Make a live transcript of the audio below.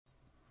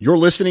You're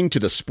listening to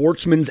the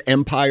Sportsman's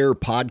Empire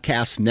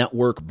Podcast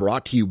Network,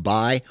 brought to you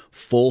by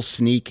Full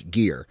Sneak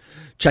Gear.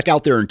 Check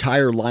out their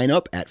entire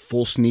lineup at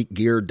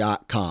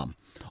fullsneakgear.com.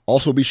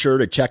 Also be sure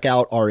to check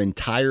out our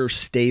entire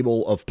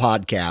stable of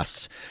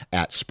podcasts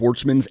at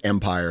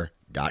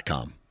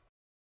sportsmansempire.com.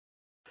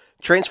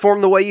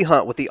 Transform the way you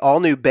hunt with the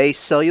all-new Base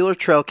cellular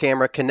trail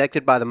camera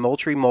connected by the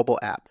Moultrie mobile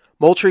app.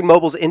 Moultrie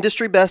Mobile's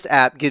industry-best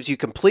app gives you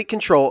complete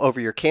control over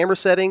your camera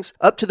settings,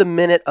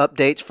 up-to-the-minute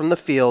updates from the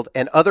field,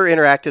 and other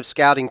interactive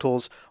scouting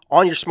tools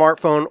on your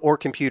smartphone or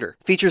computer.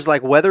 Features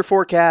like weather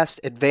forecast,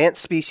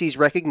 advanced species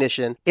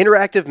recognition,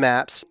 interactive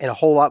maps, and a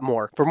whole lot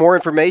more. For more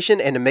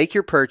information and to make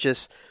your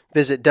purchase,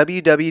 visit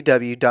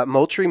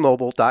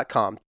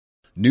www.moultriemobile.com.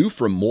 New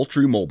from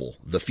Moultrie Mobile,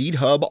 the Feed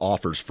Hub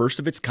offers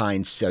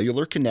first-of-its-kind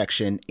cellular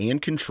connection and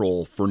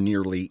control for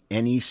nearly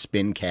any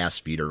spin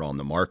cast feeder on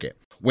the market.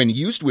 When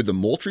used with the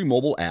Moultrie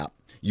mobile app,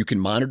 you can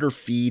monitor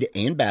feed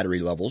and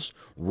battery levels,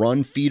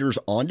 run feeders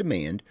on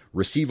demand,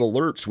 receive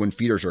alerts when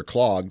feeders are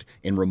clogged,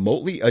 and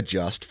remotely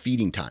adjust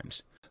feeding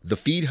times. The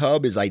Feed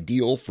Hub is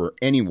ideal for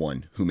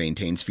anyone who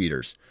maintains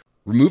feeders.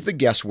 Remove the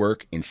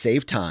guesswork and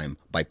save time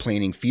by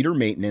planning feeder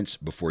maintenance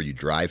before you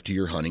drive to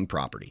your hunting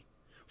property.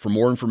 For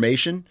more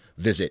information,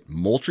 visit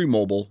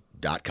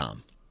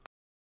moultriemobile.com.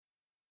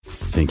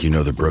 Think you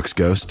know the Brooks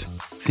Ghost?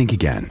 Think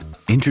again.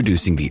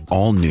 Introducing the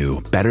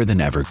all-new,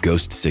 better-than-ever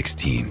Ghost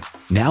 16.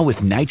 Now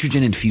with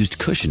nitrogen-infused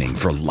cushioning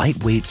for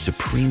lightweight,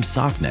 supreme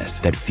softness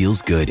that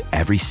feels good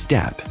every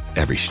step,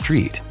 every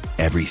street,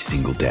 every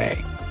single day.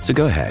 So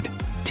go ahead,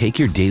 take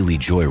your daily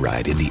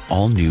joyride in the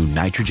all-new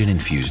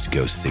nitrogen-infused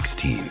Ghost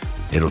 16.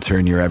 It'll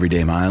turn your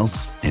everyday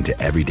miles into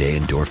everyday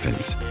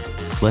endorphins.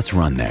 Let's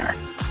run there.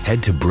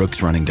 Head to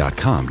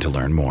brooksrunning.com to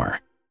learn more.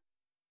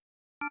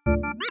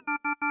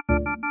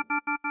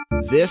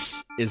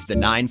 This is the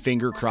Nine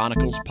Finger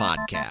Chronicles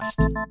podcast,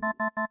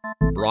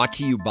 brought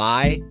to you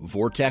by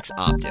Vortex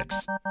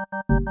Optics.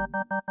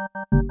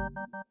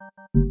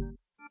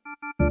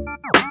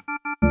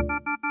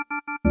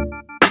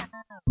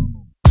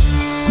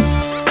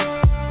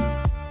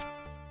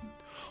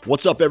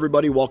 What's up,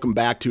 everybody? Welcome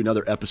back to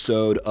another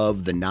episode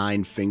of the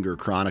Nine Finger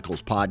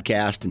Chronicles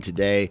podcast, and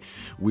today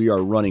we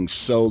are running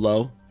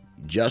solo.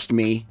 Just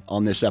me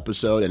on this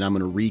episode, and I'm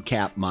going to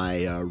recap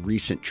my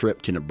recent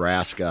trip to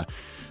Nebraska.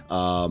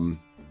 Man,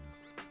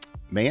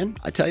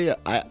 I tell you,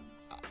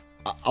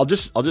 I'll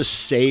just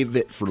save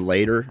it for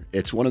later.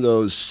 It's one of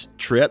those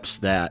trips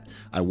that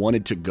I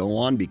wanted to go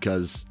on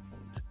because,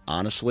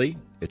 honestly,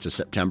 it's a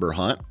September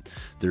hunt.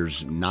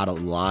 There's not a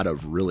lot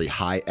of really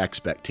high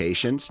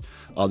expectations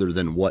other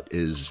than what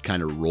is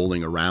kind of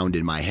rolling around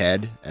in my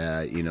head.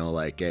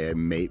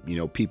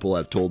 People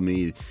have told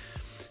me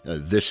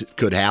this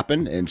could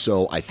happen, and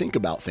so I think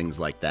about things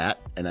like that,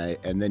 and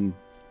then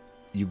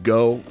you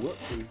go. Whoops,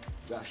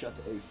 gotta shut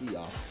the AC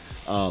off.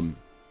 And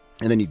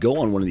then you go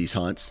on one of these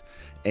hunts,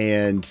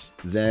 and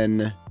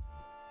then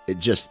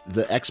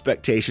the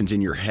expectations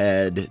in your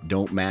head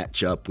don't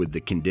match up with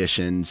the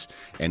conditions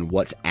and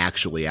what's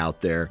actually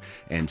out there,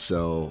 and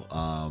so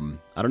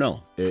I don't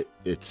know.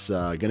 It's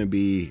going to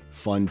be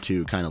fun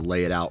to kind of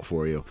lay it out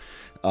for you.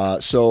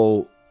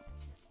 So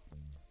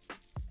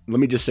let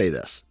me just say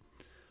this.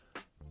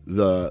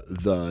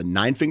 The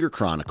Nine Finger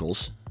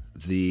Chronicles,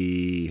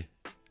 the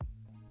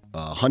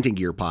hunting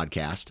gear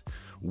podcast,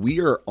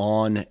 we are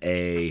on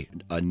a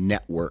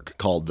network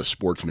called the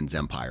Sportsman's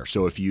Empire.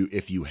 So if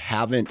you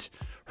haven't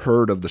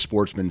heard of the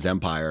Sportsman's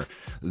Empire,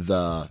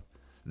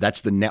 that's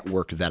the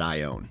network that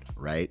I own,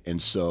 right?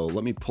 And so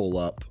let me pull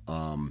up.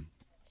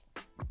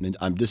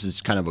 This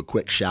is kind of a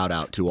quick shout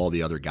out to all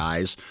the other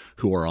guys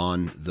who are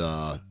on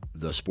the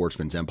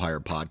Sportsman's Empire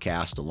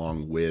podcast,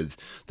 along with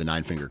the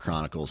Nine Finger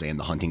Chronicles and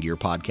the Hunting Gear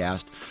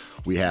podcast.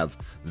 We have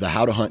the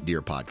How to Hunt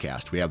Deer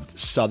podcast. We have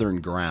Southern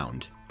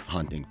Ground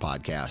Hunting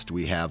podcast.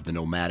 We have the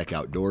Nomadic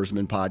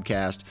Outdoorsman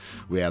podcast.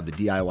 We have the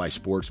DIY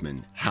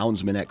Sportsman,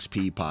 Houndsman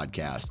XP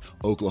podcast,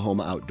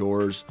 Oklahoma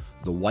Outdoors,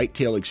 the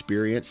Whitetail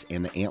Experience,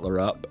 and the Antler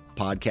Up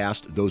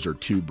podcast. Those are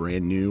two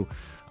brand new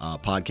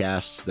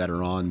podcasts that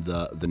are on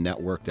the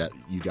network that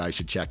you guys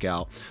should check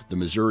out. The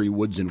Missouri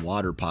Woods and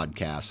Water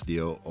podcast,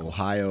 the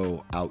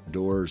Ohio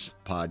Outdoors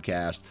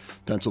podcast,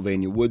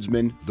 Pennsylvania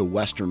Woodsman, the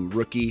Western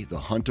Rookie, the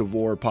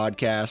Huntivore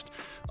podcast,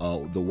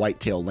 the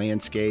Whitetail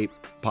Landscape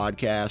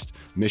podcast,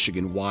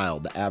 Michigan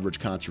Wild, the Average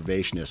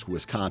Conservationist,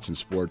 Wisconsin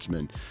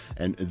Sportsman,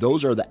 and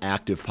those are the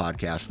active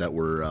podcasts that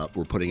we're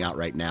putting out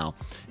right now.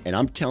 And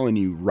I'm telling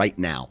you right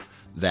now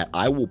that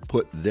I will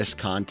put this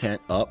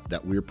content up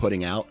that we're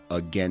putting out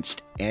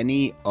against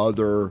any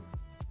other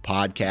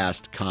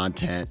podcast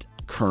content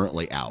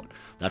currently out.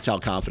 That's how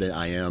confident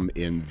I am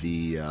in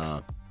the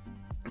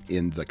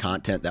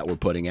content that we're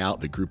putting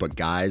out, the group of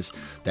guys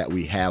that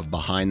we have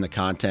behind the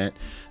content.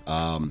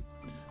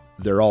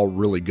 They're all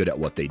really good at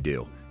what they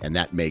do, and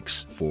that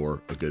makes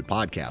for a good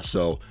podcast.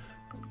 So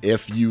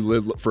if you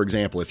live, for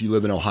example, if you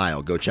live in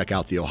Ohio, go check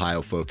out the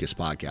Ohio Focus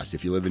podcast.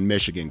 If you live in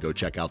Michigan, go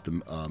check out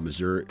the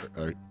Missouri,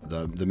 or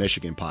the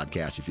Michigan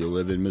podcast. If you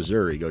live in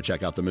Missouri, go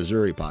check out the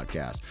Missouri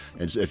podcast.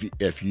 And so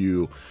if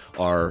you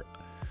are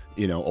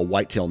a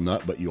whitetail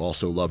nut, but you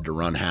also love to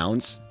run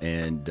hounds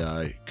and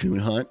coon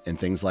hunt and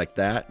things like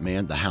that,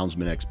 man, the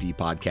Houndsman XP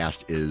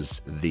podcast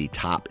is the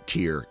top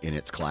tier in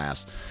its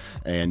class.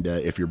 And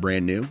if you're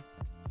brand new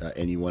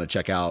and you want to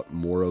check out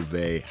more of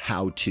a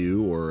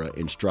how-to or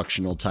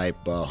instructional type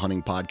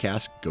hunting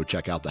podcast, go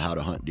check out the How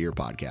to Hunt Deer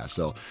podcast.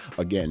 So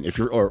again, if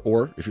you're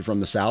or if you're from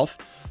the South,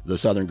 the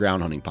Southern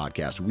Ground Hunting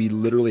podcast. We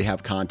literally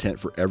have content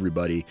for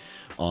everybody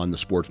on the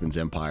Sportsman's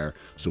Empire.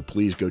 So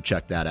please go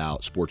check that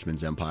out,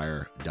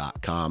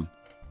 sportsmansempire.com.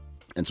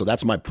 And so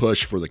that's my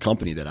push for the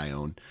company that I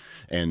own.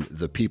 And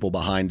the people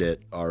behind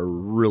it are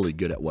really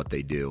good at what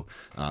they do.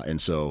 And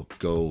so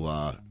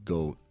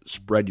go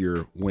spread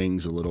your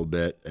wings a little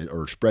bit,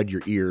 or spread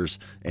your ears,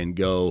 and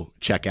go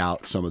check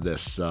out some of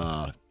this,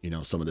 some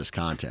of this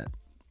content.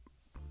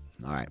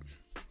 All right.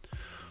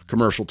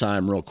 Commercial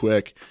time real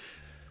quick.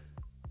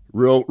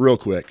 Real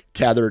quick.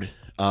 Tethered.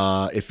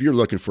 If you're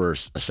looking for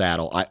a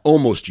saddle, I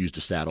almost used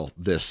a saddle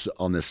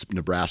on this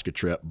Nebraska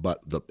trip,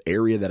 but the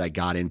area that I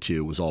got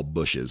into was all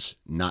bushes,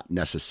 not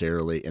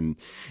necessarily. And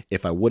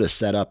if I would have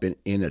set up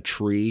in a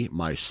tree,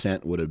 my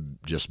scent would have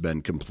just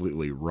been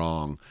completely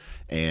wrong,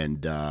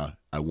 and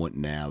I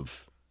wouldn't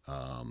have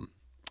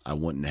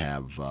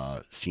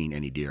seen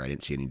any deer. I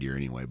didn't see any deer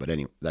anyway. But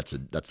anyway, that's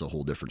a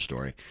whole different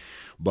story.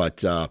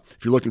 But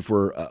if you're looking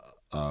for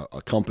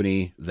a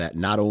company that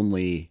not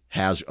only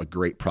has a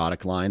great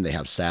product line, they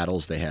have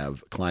saddles, they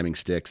have climbing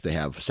sticks, they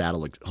have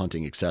saddle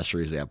hunting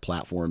accessories, they have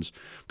platforms,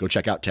 go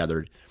check out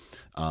Tethered.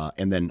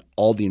 And then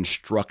all the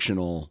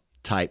instructional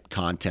type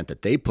content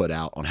that they put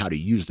out on how to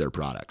use their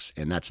products.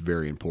 And that's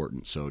very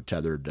important. So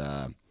Tethered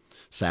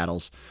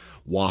saddles,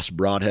 Wasp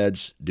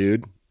broadheads,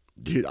 dude,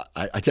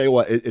 I tell you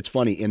what, it's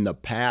funny. In the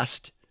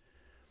past,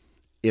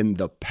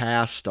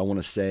 I want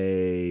to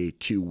say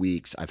 2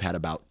 weeks, I've had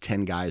about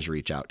 10 guys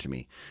reach out to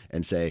me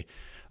and say,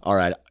 all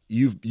right,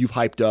 you've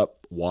hyped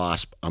up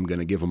Wasp. I'm going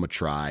to give them a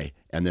try.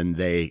 And then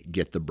they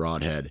get the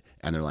broadhead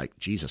and they're like,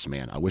 Jesus,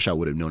 man, I wish I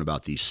would have known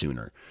about these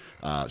sooner.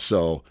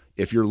 So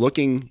if you're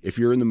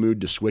in the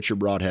mood to switch your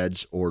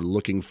broadheads, or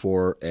looking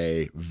for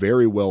a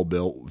very well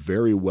built,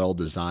 very well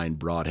designed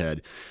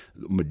broadhead,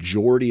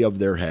 majority of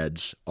their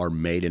heads are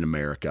made in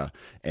America,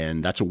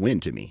 and that's a win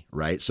to me,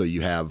 right? So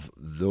you have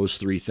those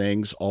three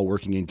things all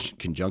working in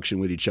conjunction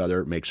with each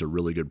other. It makes a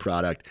really good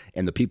product,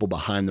 and the people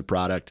behind the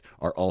product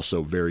are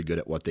also very good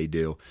at what they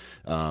do.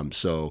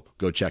 So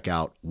go check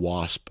out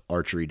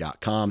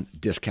wasparchery.com,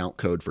 discount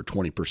code for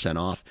 20%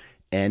 off,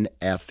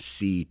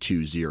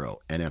 NFC20,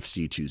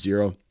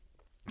 NFC20.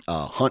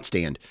 Hunt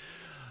Stand.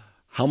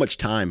 How much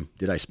time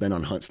did I spend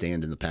on Hunt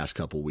Stand in the past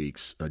couple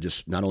weeks?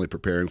 Just not only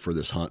preparing for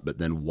this hunt, but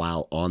then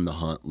while on the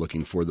hunt,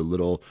 looking for the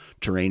little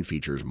terrain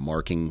features,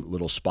 marking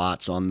little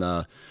spots on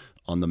the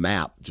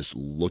map, just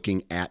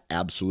looking at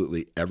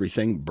absolutely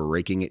everything,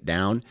 breaking it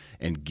down,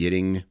 and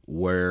getting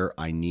where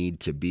I need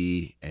to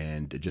be,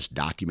 and just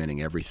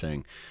documenting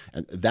everything.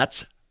 And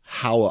that's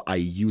how I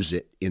use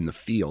it in the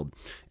field.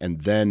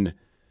 And then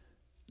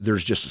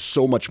there's just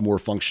so much more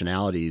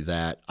functionality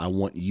that I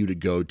want you to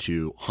go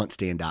to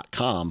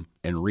huntstand.com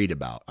and read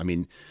about. I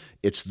mean,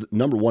 it's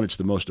number one, it's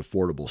the most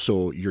affordable.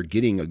 So you're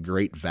getting a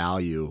great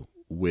value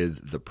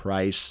with the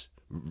price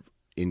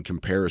in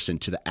comparison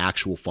to the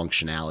actual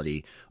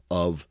functionality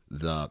of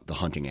the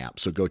hunting app.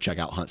 So go check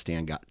out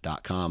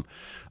huntstand.com,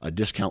 a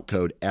discount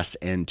code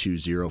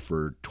SN20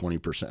 for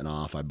 20%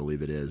 off, I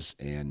believe it is.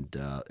 And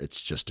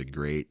it's just a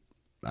great,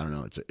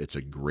 it's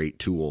a great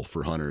tool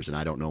for hunters, and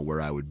I don't know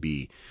where I would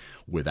be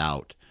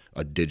without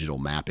a digital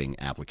mapping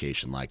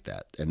application like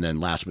that. And then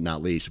last but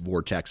not least,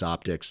 Vortex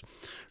Optics,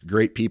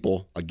 great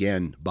people,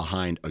 again,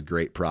 behind a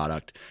great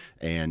product.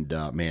 And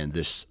man,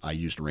 I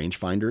used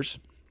rangefinders,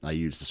 I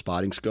used the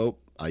spotting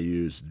scope, I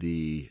used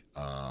the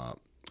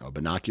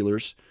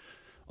binoculars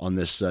on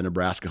this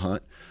Nebraska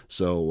hunt.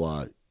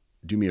 So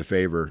do me a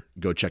favor,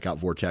 go check out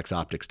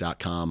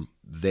vortexoptics.com.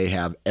 They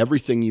have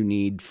everything you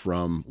need,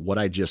 from what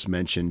I just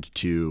mentioned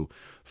to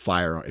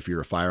if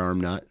you're a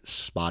firearm nut,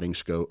 spotting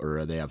scope,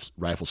 or they have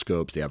rifle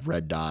scopes, they have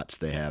red dots,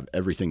 they have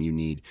everything you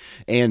need.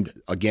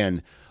 And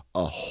again,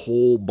 a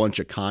whole bunch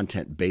of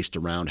content based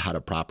around how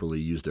to properly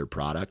use their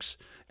products,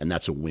 and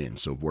that's a win.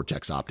 So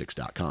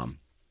vortexoptics.com.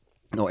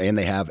 Oh, and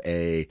they have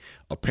a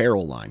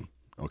apparel line,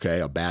 okay,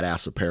 a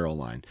badass apparel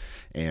line.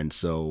 And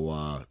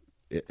so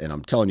and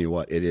I'm telling you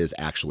what, it is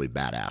actually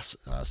badass.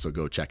 So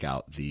go check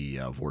out the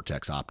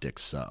Vortex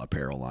Optics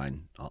apparel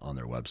line on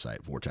their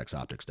website,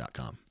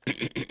 vortexoptics.com.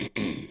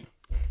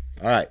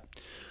 All right.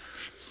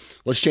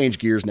 Let's change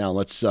gears now.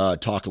 Let's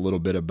talk a little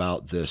bit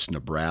about this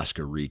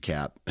Nebraska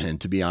recap.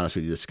 And to be honest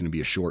with you, this is going to be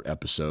a short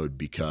episode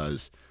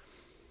because,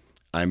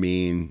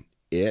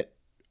 it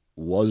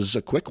was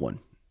a quick one.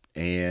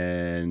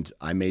 And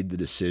I made the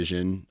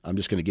decision. I'm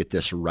just going to get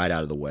this right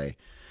out of the way.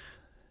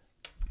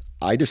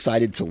 I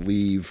decided to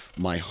leave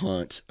my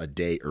hunt a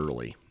day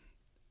early,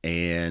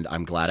 and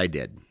I'm glad I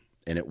did.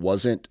 And it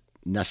wasn't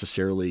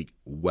necessarily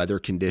weather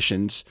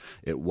conditions.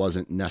 It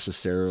wasn't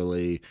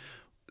necessarily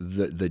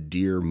the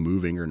deer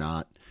moving or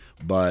not,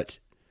 but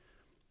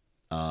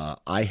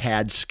I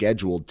had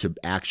scheduled to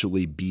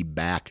actually be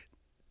back.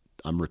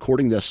 I'm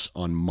recording this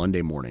on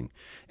Monday morning,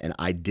 and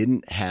I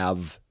didn't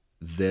have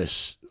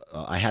this.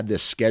 I had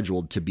this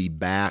scheduled to be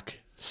back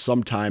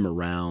sometime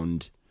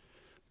around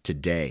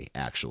today,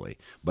 actually,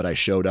 but I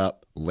showed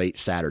up late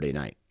Saturday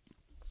night.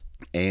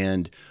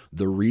 And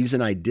the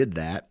reason I did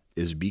that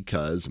is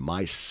because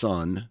my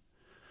son,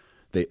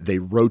 they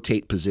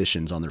rotate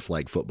positions on their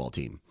flag football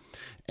team.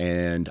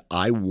 And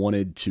I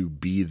wanted to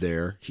be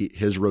there.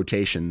 His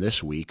rotation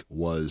this week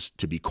was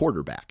to be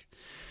quarterback.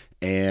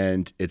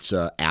 And it's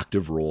an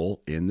active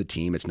role in the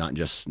team. It's not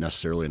just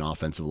necessarily an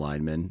offensive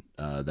lineman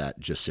that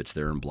just sits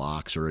there and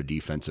blocks, or a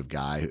defensive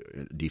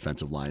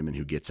lineman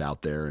who gets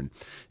out there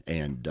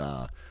and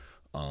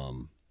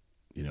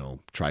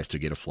tries to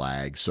get a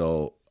flag.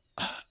 So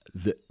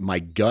my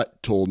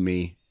gut told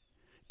me,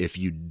 if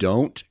you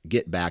don't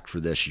get back for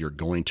this, you're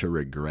going to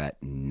regret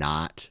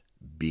not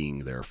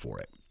being there for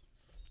it.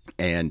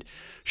 And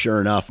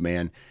sure enough,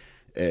 man,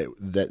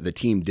 the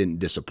team didn't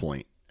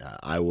disappoint.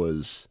 I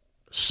was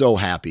so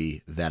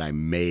happy that I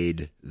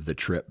made the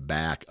trip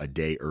back a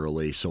day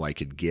early so I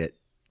could get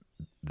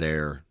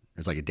there.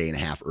 It's like a day and a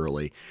half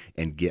early,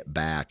 and get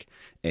back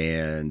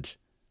and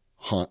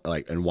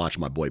and watch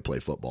my boy play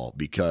football,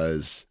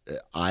 because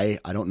I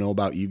don't know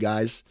about you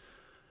guys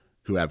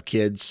who have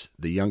kids,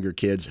 the younger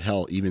kids,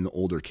 hell, even the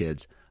older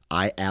kids.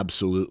 I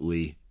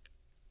absolutely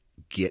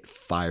get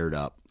fired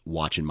up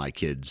watching my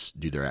kids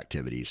do their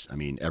activities. I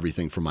mean,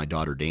 everything from my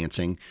daughter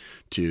dancing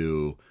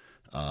to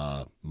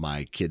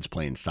my kids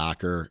playing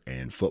soccer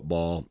and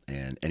football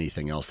and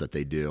anything else that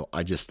they do.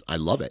 I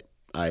love it.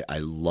 I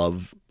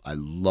love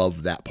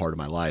that part of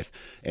my life.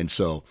 And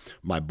so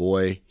my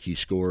boy, he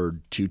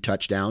scored 2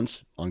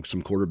 touchdowns on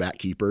some quarterback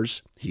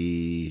keepers.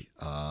 He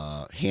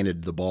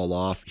handed the ball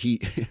off. He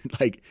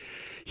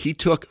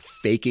took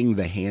faking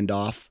the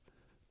handoff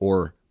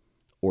or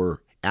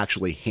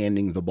actually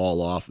handing the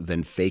ball off,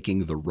 then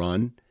faking the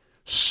run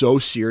so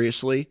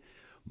seriously.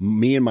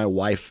 Me and my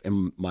wife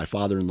and my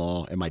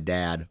father-in-law and my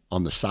dad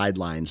on the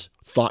sidelines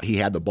thought he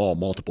had the ball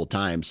multiple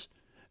times,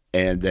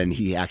 and then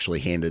he actually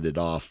handed it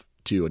off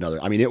to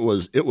another. I mean, it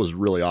was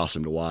really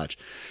awesome to watch.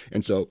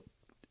 And so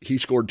he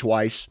scored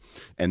twice,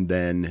 and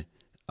then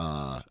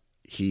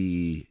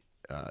he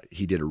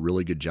did a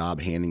really good job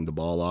handing the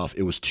ball off.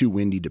 It was too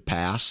windy to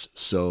pass,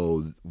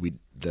 so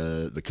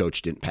the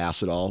coach didn't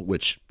pass it all,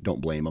 which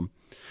don't blame him.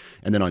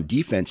 And then on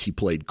defense, he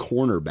played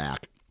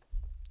cornerback,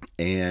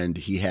 and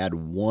he had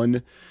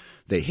one.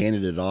 They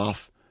handed it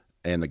off,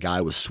 and the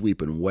guy was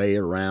sweeping way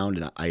around.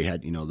 And I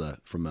had,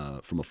 from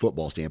a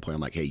football standpoint,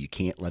 I'm like, hey, you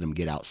can't let him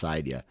get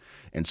outside you.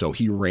 And so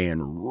he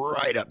ran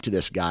right up to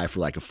this guy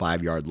for like a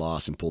 5-yard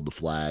loss and pulled the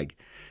flag.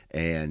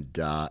 And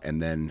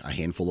then a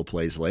handful of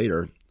plays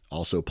later,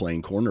 also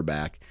playing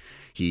cornerback,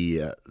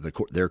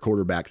 their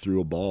quarterback threw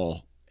a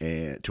ball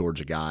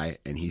towards a guy,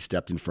 and he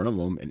stepped in front of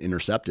him and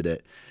intercepted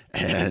it.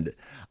 And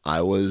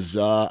I was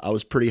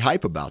pretty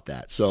hype about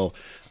that. So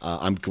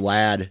I'm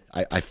glad.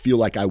 I feel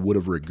like I would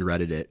have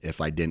regretted it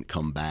if I didn't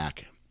come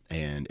back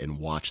and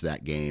watch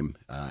that game.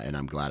 And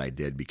I'm glad I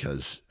did,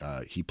 because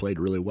he played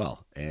really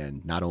well.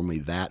 And not only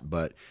that,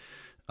 but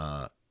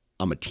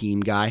I'm a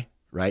team guy,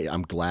 right?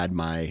 I'm glad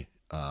my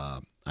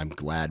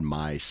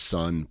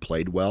son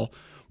played well,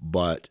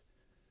 but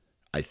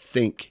I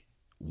think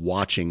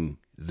watching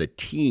the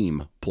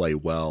team play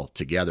well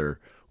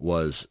together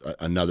was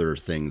another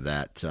thing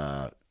that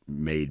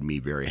made me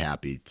very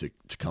happy to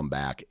come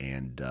back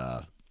and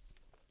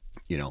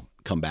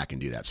come back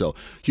and do that. So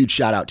huge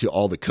shout out to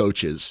all the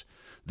coaches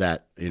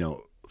that,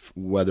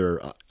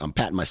 whether I'm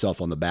patting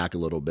myself on the back a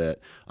little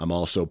bit, I'm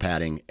also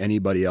patting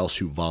anybody else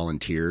who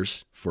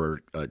volunteers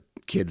for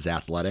kids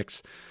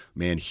athletics.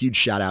 Man, huge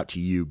shout out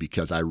to you,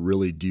 because I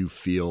really do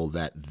feel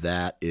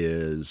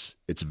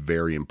it's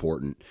very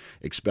important,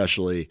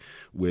 especially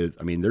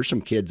there's some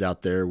kids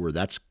out there where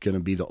that's going to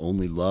be the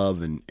only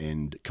love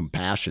and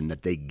compassion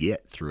that they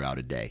get throughout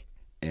a day.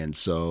 And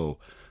so,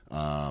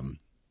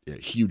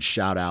 huge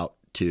shout out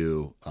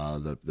to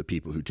the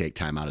people who take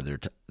time out of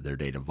their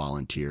day to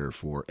volunteer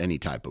for any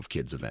type of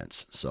kids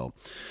events. So,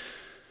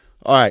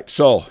 all right.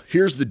 So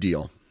here's the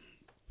deal.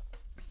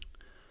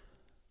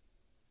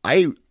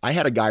 I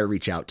had a guy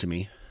reach out to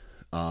me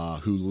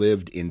who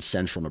lived in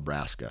central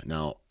Nebraska.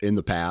 Now, in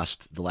the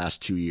past, the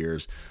last 2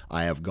 years,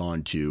 I have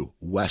gone to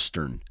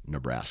western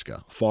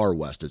Nebraska, far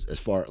west, as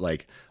far,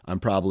 like I'm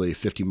probably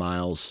 50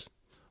 miles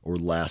or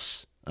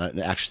less,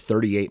 actually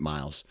 38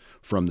 miles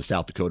from the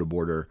South Dakota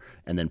border,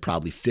 and then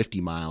probably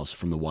 50 miles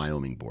from the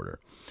Wyoming border.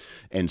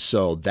 And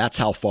so that's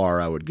how far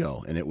I would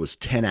go. And it was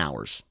 10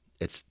 hours.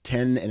 It's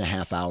 10 and a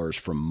half hours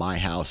from my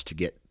house to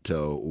get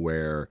to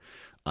where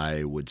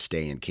I would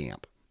stay in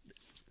camp.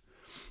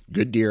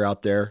 Good deer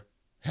out there,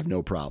 have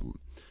no problem.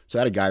 So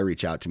I had a guy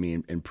reach out to me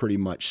and pretty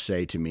much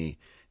say to me,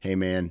 hey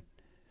man,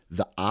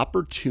 the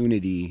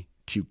opportunity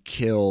to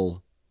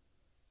kill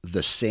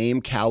the same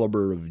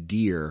caliber of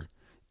deer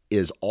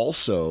is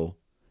also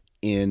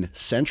in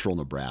central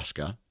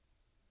Nebraska,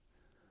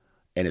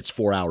 and it's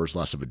 4 hours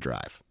less of a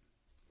drive.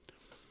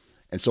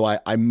 And so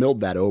I milled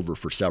that over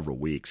for several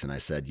weeks, and I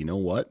said, you know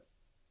what?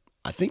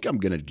 I think I'm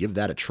going to give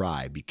that a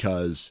try,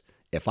 because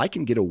if I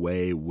can get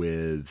away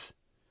with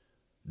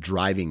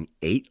driving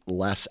 8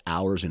 less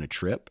hours in a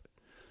trip,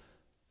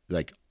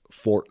 like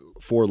four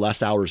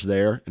less hours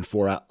there and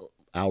 4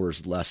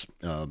 hours less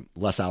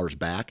hours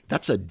back,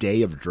 that's a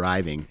day of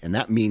driving. And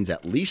that means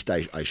at least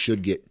I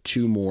should get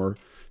two more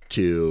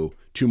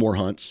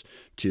hunts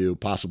to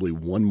possibly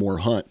one more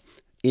hunt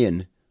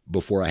in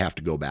before I have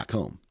to go back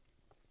home.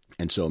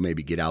 And so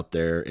maybe get out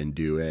there and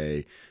do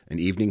an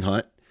evening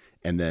hunt,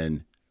 and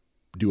then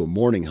do a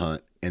morning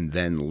hunt, and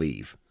then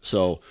leave.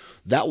 So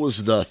that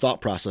was the thought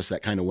process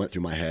that kind of went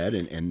through my head.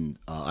 And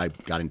I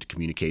got into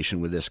communication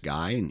with this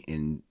guy,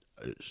 and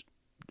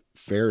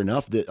fair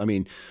enough that, I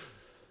mean,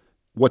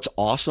 what's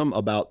awesome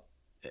about,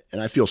 and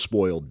I feel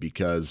spoiled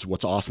because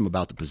what's awesome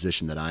about the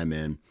position that I'm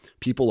in,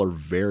 people are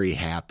very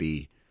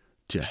happy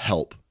to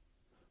help.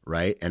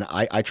 Right. And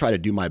I try to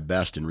do my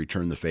best and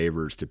return the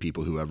favors to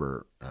people who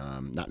ever,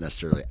 not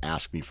necessarily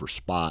ask me for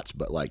spots,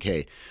 but like,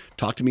 hey,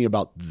 talk to me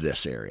about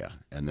this area.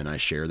 And then I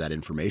share that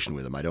information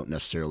with them. I don't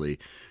necessarily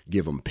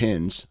give them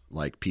pins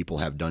like people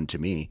have done to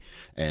me.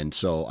 And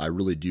so I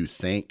really do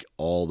thank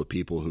all the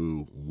people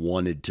who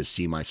wanted to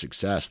see my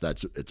success.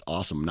 It's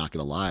awesome. I'm not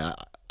going to lie.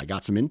 I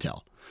got some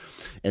intel.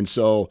 And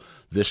so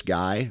this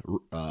guy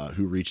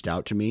who reached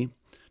out to me,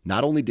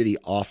 not only did he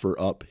offer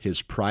up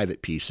his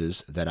private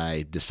pieces that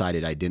I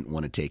decided I didn't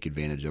want to take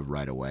advantage of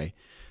right away,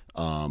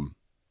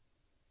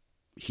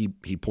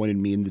 he pointed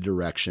me in the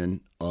direction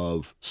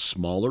of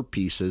smaller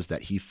pieces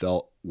that he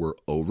felt were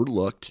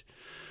overlooked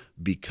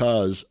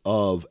because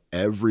of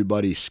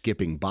everybody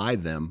skipping by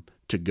them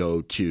to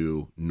go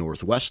to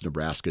Northwest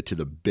Nebraska to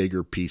the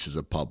bigger pieces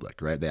of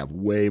public, right? They have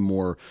way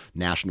more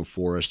national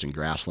forests and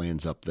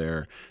grasslands up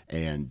there,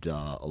 and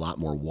a lot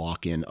more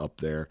walk-in up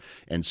there.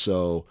 And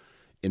so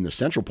in the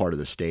central part of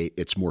the state,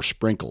 it's more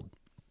sprinkled.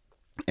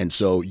 And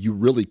so you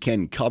really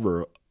can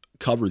cover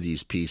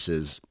these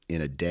pieces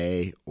in a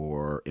day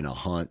or in a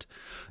hunt.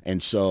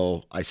 And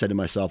so I said to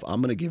myself,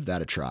 I'm going to give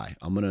that a try.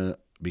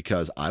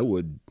 Because I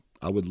would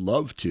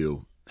love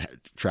to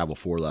travel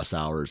 4 less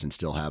hours and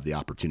still have the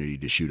opportunity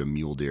to shoot a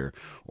mule deer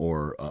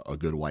or a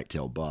good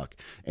whitetail buck.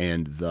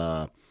 And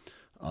the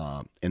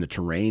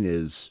terrain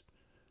is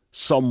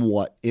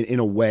somewhat, in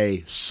a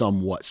way,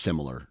 somewhat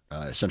similar.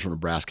 Central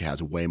Nebraska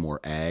has way more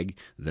ag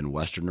than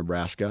Western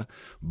Nebraska,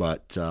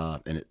 but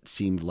and it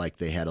seemed like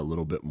they had a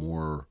little bit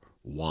more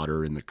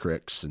water in the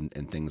creeks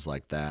and things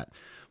like that.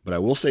 But I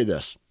will say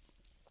this: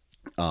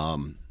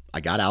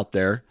 I got out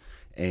there,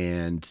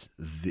 and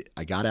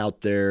I got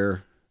out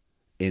there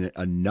in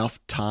enough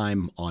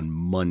time on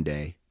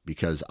Monday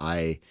because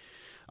I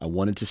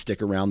wanted to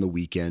stick around the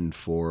weekend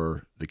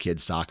for the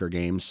kids' soccer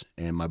games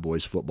and my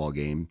boys' football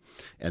game.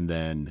 And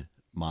then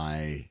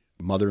my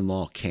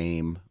mother-in-law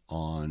came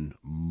on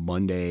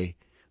Monday.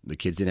 The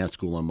kids didn't have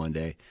school on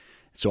Monday.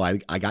 So I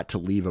got to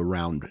leave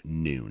around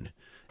noon.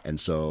 And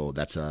so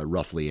that's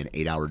roughly an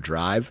 8-hour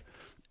drive.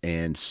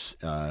 And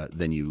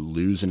then you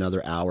lose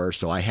another hour.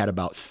 So I had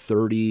about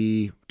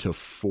 30 to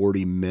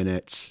 40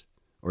 minutes,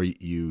 or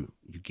you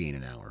gain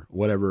an hour,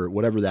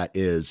 whatever that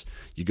is.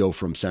 You go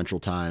from Central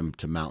Time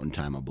to Mountain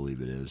Time, I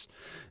believe it is.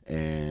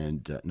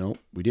 And no,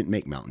 we didn't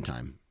make Mountain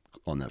Time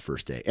on that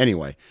first day.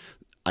 Anyway,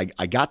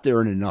 I got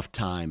there in enough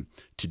time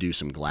to do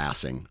some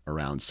glassing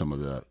around some of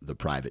the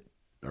private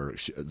or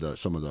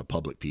some of the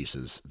public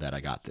pieces that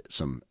I got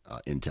some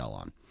intel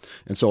on.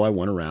 And so I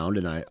went around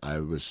and I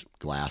was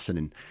glassing,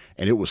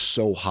 and it was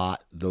so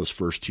hot those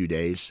first 2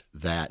 days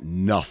that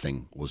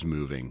nothing was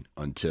moving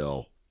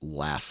until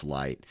last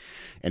light.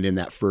 And in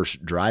that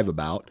first drive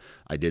about,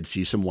 I did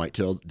see some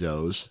white-tailed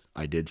does.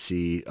 I did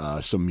see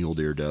some mule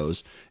deer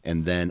does.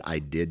 And then I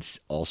did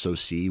also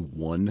see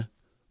one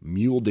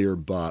mule deer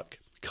buck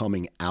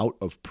coming out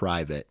of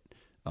private.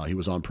 He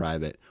was on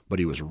private, but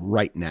he was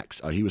right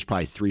next. He was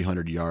probably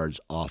 300 yards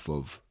off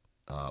of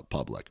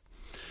public.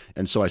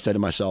 And so I said to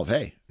myself,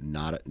 hey,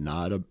 not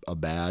a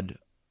bad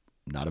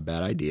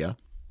idea.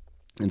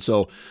 And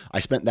so I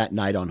spent that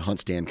night on Hunt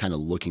Stand kind of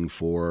looking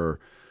for,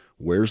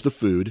 where's the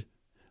food?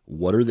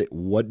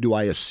 What do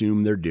I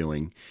assume they're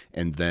doing?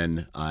 And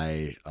then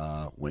I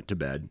went to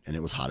bed, and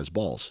it was hot as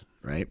balls,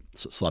 right?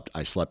 So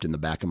I slept in the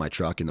back of my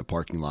truck in the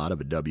parking lot of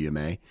a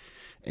WMA,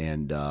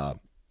 and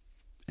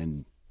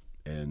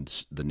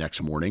the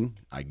next morning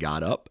I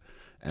got up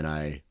and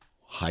I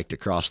hiked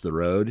across the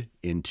road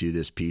into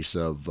this piece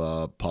of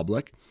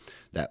public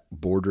that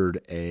bordered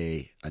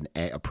a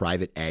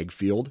private ag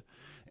field.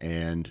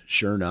 And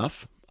sure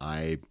enough,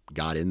 I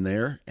got in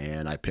there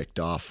and I picked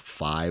off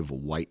 5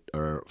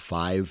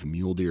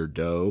 mule deer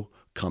doe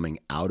coming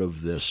out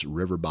of this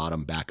river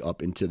bottom back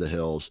up into the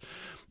hills.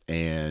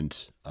 And,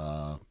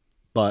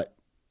 but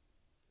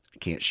I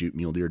can't shoot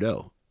mule deer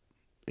doe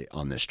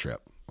on this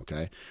trip.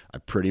 Okay. I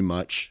pretty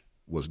much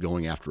was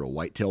going after a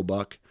whitetail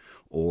buck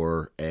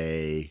or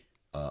a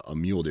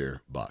mule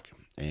deer buck.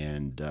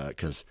 And,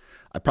 cause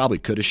I probably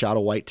could have shot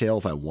a whitetail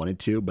if I wanted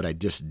to, but I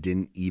just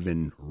didn't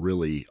even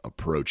really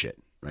approach it.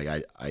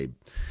 Right.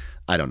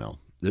 I don't know.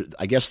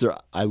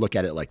 I look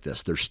at it like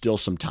this. There's still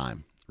some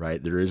time,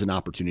 right? There is an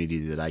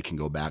opportunity that I can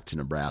go back to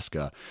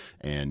Nebraska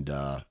and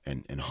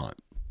hunt.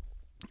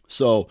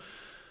 So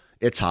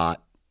it's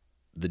hot.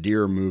 The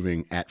deer are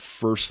moving at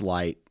first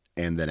light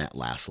and then at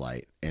last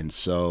light. And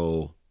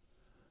so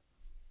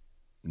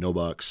no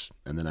bucks.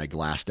 And then I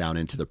glass down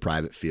into the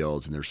private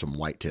fields, and there's some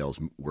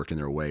whitetails working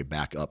their way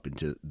back up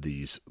into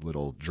these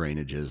little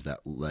drainages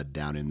that led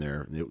down in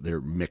there.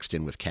 They're mixed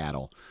in with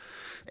cattle.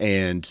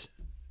 And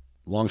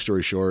long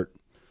story short,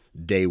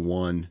 day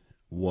one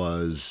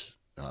was,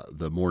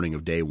 the morning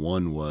of day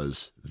one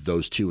was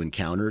those two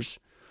encounters.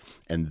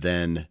 And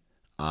then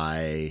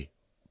I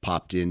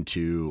popped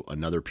into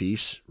another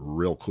piece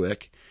real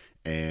quick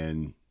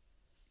and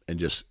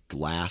just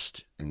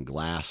glassed and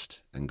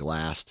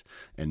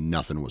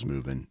nothing was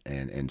moving.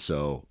 And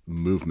so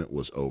movement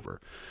was over.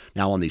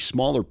 Now on these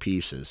smaller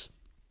pieces,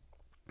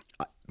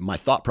 my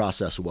thought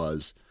process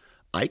was,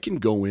 I can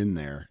go in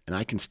there and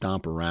I can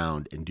stomp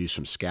around and do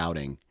some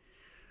scouting,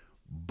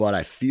 but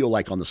I feel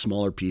like on the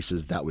smaller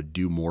pieces that would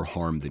do more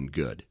harm than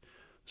good.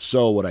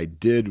 So what I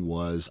did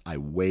was I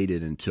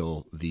waited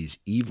until these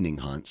evening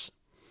hunts,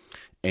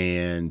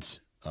 and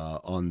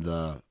on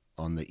the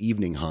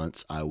evening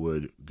hunts I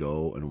would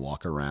go and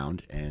walk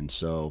around. And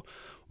so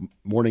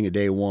morning of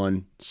day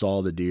one,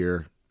 saw the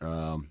deer,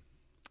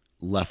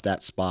 left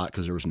that spot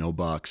because there was no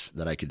bucks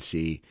that I could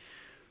see,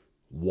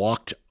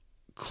 walked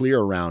clear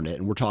around it,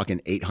 and we're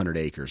talking 800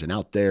 acres. And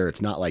out there,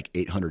 it's not like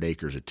 800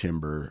 acres of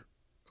timber,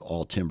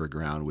 all timber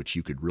ground, which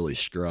you could really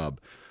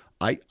scrub.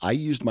 I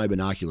used my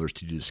binoculars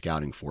to do the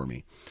scouting for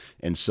me.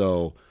 And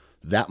so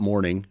that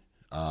morning,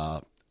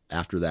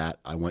 after that,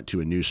 I went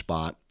to a new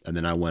spot, and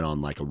then I went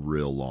on like a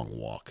real long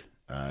walk.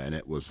 And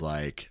it was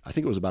like, I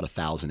think it was about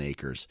 1,000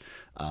 acres,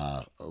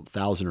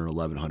 1,000 or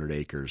 1,100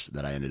 acres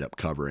that I ended up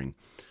covering.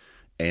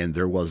 And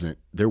there was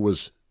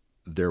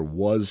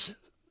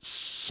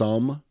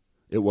some,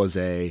 it was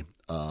a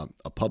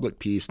public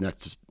piece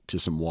next to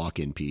a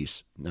walk-in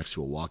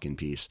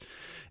piece.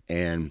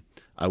 And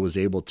I was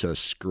able to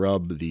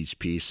scrub these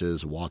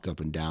pieces, walk up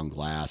and down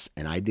glass.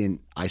 And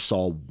I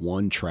saw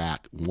one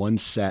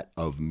set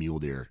of mule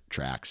deer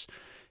tracks,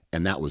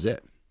 and that was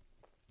it.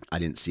 I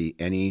didn't see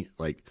any,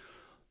 like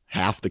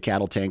half the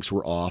cattle tanks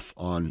were off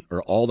on,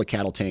 or all the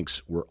cattle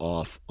tanks were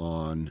off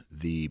on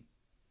the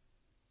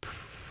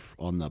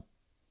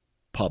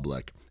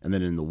public. And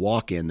then in the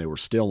walk-in, they were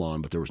still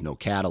on, but there was no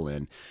cattle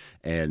in,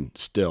 and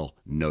still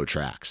no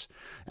tracks.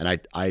 And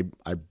I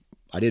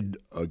did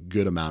a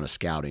good amount of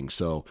scouting.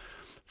 So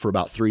for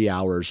about 3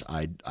 hours,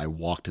 I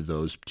walked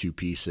those two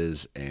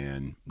pieces,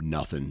 and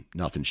nothing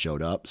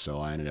showed up. So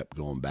I ended up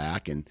going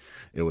back, and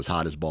it was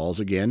hot as balls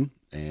again.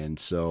 And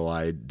so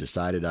I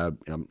decided,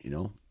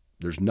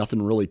 there's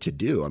nothing really to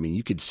do. I mean,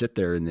 you could sit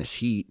there in this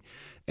heat,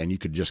 and you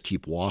could just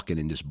keep walking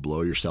and just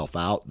blow yourself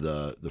out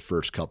the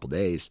first couple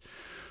days.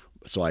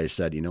 So I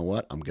said, you know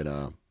what, I'm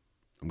gonna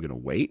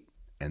wait,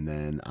 and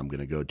then I'm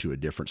gonna go to a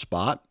different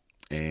spot,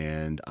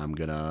 and I'm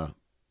gonna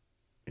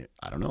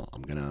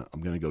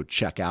go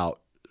check out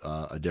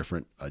a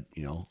different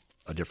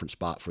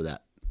spot for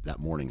that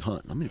morning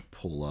hunt. I'm gonna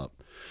pull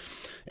up,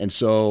 and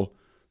so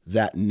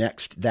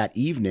that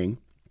evening,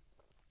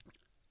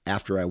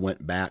 after I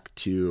went back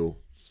to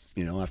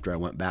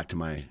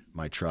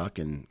my truck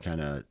and kind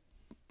of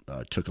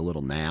took a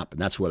little nap,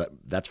 and that's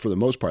for the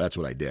most part, that's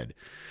what I did.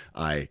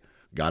 I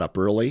got up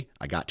early.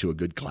 I got to a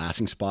good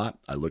glassing spot.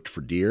 I looked for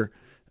deer.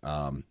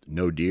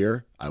 No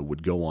deer. I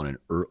would go on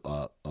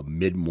a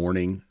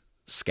mid-morning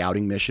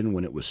scouting mission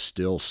when it was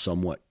still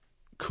somewhat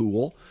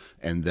cool,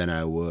 and then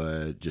I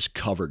would just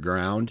cover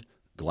ground,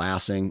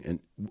 glassing, and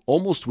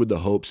almost with the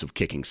hopes of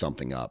kicking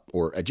something up,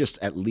 or just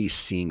at least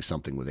seeing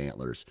something with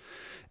antlers,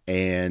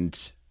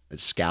 and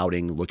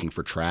scouting, looking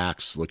for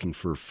tracks, looking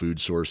for food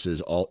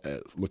sources,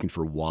 looking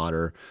for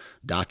water,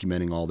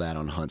 documenting all that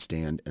on Hunt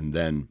Stand, and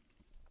then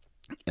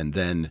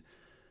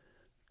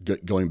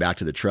going back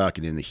to the truck,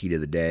 and in the heat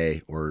of the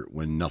day, or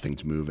when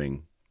nothing's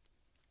moving.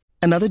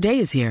 Another day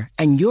is here,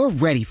 and you're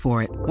ready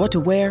for it. What to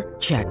wear?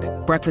 Check.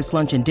 Breakfast,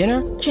 lunch, and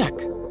dinner? Check.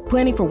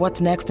 Planning for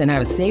what's next and how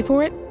to save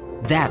for it?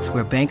 That's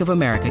where Bank of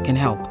America can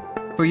help.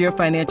 For your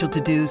financial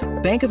to-dos,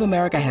 Bank of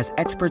America has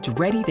experts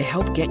ready to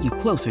help get you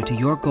closer to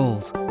your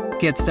goals.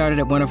 Get started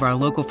at one of our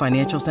local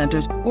financial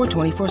centers or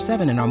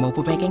 24/7 in our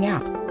mobile banking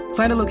app.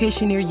 Find a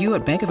location near you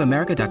at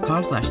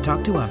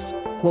bankofamerica.com/talktous.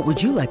 What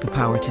would you like the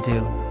power to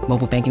do?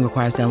 Mobile banking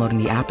requires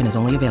downloading the app and is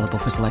only available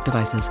for select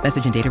devices.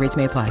 Message and data rates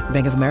may apply.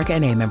 Bank of America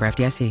NA, member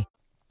FDIC.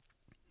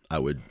 I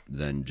would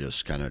then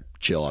just kind of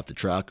chill out the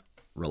truck,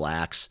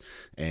 relax,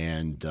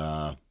 and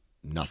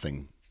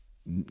nothing.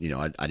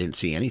 I didn't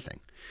see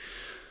anything.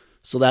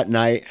 So that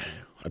night,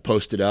 I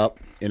posted up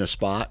in a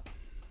spot,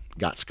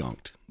 got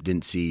skunked.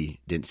 Didn't see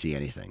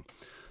anything.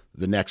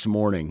 The next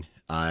morning,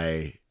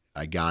 I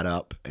got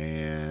up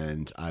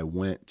and I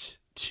went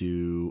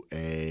to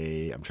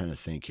I'm trying to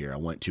think here. I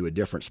went to a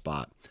different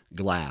spot,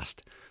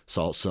 glassed,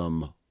 saw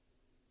some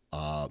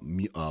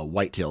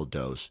white-tailed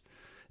does,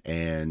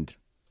 and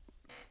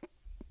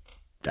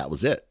that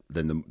was it.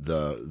 Then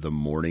the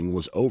morning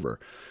was over.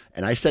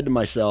 And I said to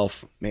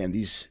myself, man,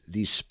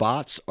 these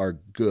spots are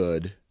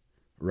good,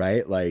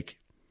 right? Like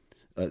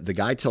the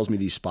guy tells me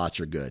these spots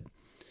are good,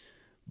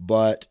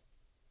 but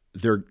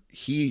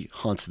he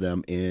hunts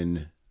them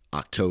in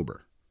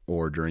October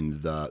or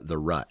during the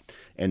rut.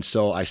 And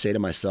so I say to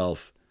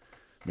myself,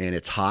 man,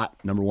 it's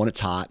hot. Number one, it's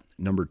hot.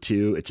 Number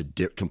two, it's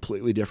a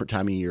completely different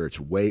time of year. It's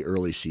way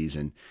early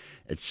season.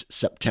 It's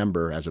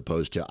September as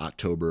opposed to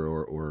October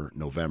or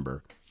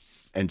November.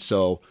 And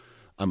so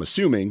I'm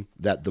assuming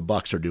that the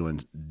bucks are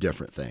doing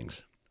different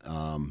things.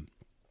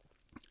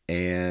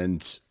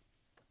 And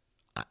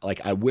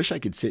I wish I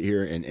could sit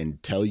here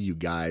and tell you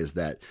guys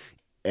that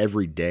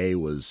every day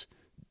was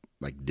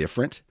like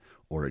different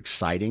or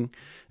exciting.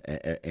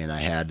 And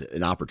I had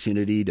an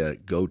opportunity to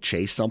go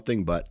chase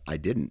something, but I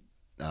didn't.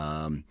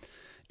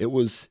 It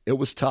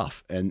was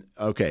tough. And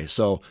okay,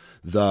 so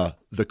the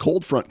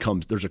cold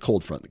front there's a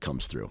cold front that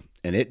comes through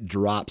and it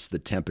drops the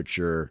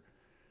temperature.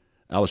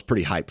 I was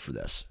pretty hyped for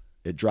this.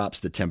 It drops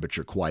the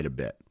temperature quite a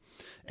bit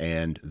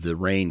and the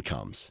rain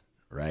comes,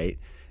 right?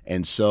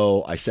 And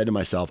so I said to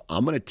myself,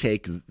 I'm going to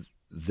take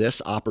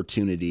this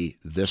opportunity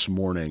this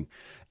morning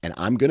and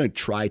I'm going to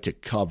try to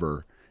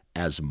cover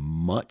as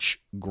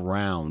much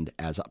ground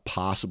as I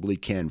possibly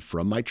can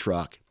from my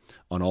truck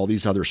on all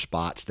these other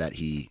spots that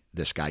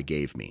this guy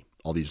gave me,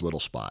 all these little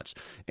spots.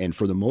 And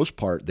for the most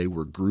part, they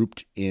were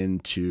grouped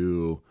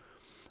into,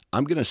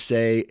 I'm going to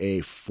say, a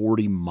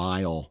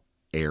 40-mile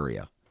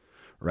area,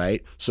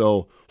 right?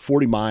 So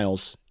 40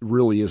 miles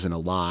really isn't a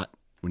lot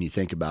when you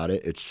think about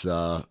it.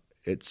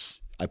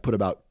 I put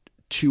about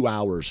 2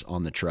 hours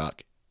in the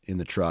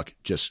truck,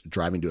 just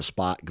driving to a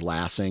spot,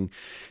 glassing,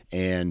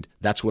 and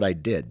that's what I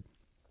did.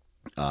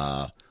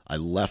 I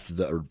left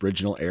the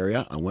original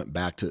area. I went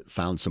back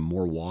found some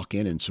more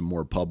walk-in and some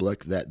more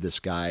public that this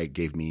guy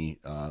gave me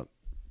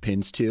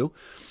pins to.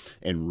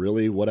 And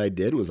really what I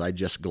did was I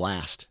just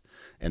glassed.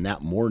 And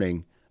that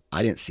morning,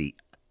 I didn't see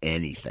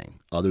anything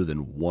other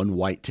than one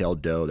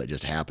white-tailed doe that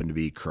just happened to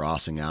be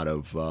crossing out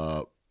of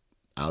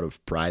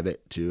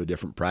private to a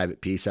different private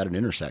piece at an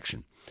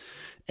intersection.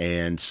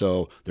 And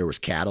so there was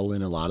cattle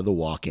in a lot of the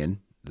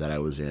walk-in that I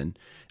was in.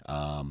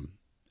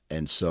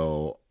 And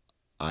so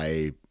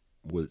I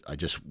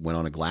just went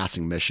on a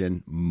glassing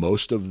mission.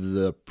 Most of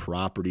the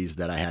properties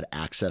that I had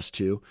access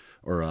to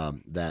or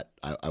that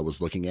I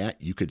was looking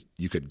at, you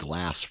could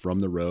glass from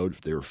the road.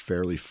 They were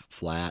fairly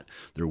flat.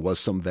 There was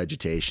some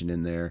vegetation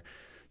in there.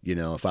 You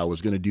know, if I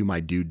was going to do my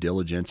due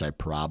diligence, I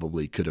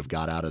probably could have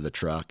got out of the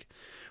truck,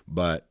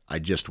 but I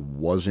just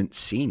wasn't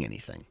seeing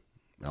anything.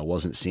 I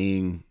wasn't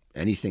seeing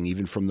anything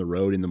even from the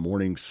road in the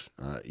mornings,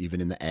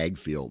 even in the ag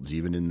fields,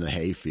 even in the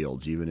hay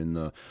fields, even in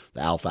the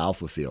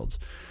alfalfa fields.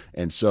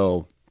 And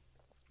so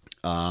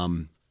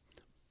I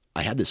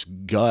had this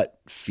gut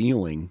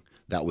feeling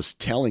that was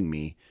telling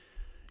me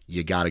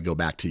you got to go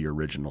back to your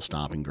original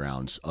stomping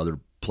grounds, other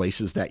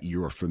places that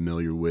you are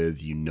familiar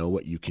with, you know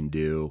what you can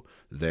do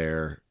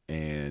there.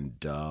 And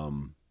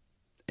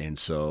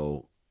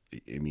so,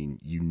 I mean,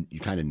 you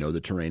kind of know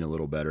the terrain a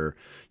little better.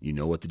 You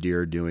know what the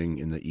deer are doing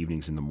in the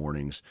evenings and the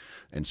mornings.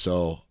 And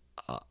so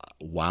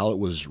while it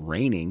was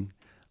raining,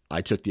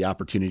 I took the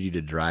opportunity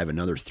to drive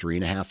another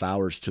 3.5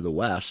 hours to the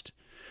west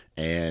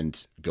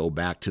and go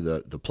back to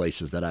the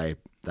places that I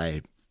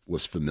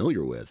was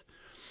familiar with.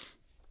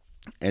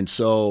 And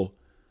so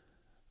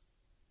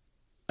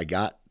I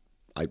drove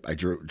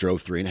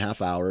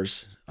 3.5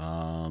 hours.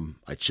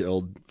 I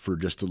chilled for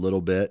just a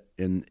little bit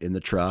in the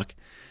truck,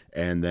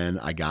 and then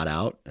I got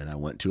out and I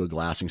went to a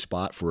glassing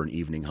spot for an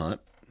evening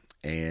hunt,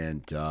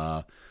 and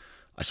I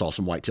saw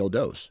some white-tailed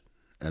does.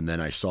 And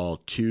then I saw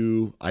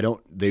two.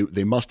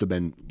 They must have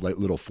been like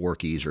little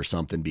forkies or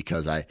something,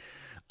 because I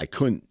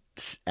couldn't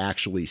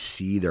actually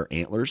see their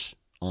antlers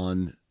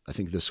on. I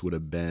think this would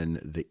have been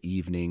the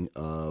evening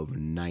of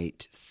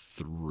night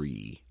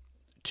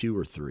 2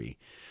 or 3.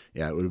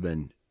 Yeah, it would have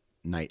been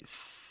night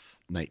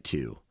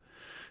 2.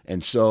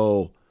 And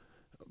so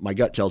my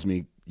gut tells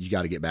me you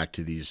got to get back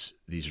to these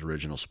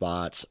original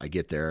spots. I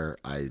get there,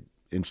 I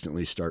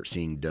instantly start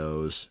seeing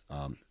does,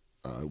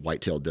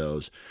 white-tailed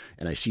does,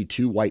 and I see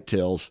 2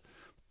 whitetails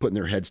putting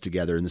their heads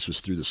together, and this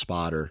was through the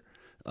spotter.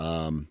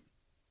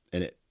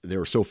 They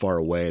were so far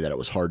away that it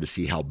was hard to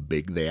see how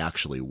big they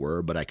actually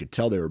were, but I could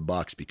tell they were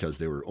bucks because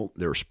they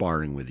were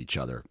sparring with each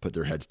other, put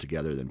their heads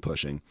together, then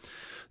pushing.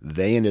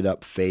 They ended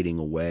up fading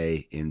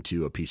away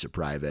into a piece of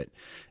private,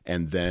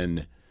 and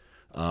then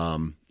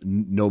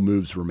no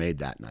moves were made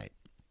that night.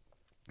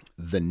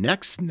 The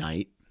next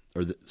night,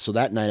 so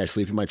that night I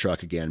sleep in my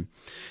truck again,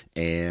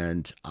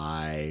 and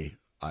I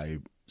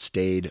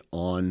stayed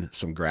on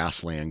some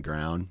grassland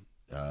ground,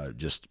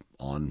 just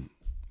on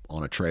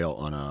a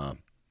trail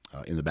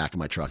in the back of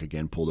my truck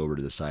again, pulled over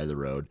to the side of the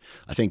road.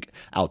 I think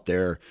out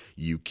there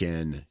you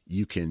can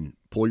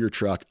pull your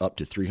truck up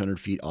to 300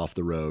 feet off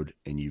the road,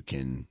 and you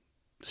can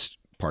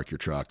park your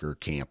truck or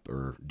camp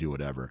or do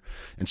whatever.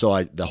 And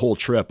so the whole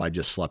trip, I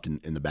just slept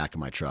in the back of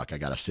my truck. I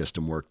got a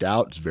system worked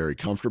out. It's very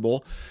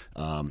comfortable.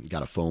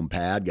 Got a foam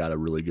pad, got a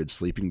really good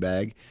sleeping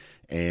bag.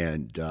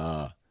 And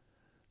the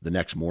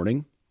next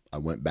morning, I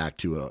went back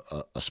to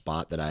a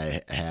spot that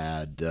I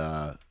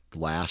had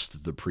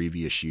glassed the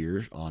previous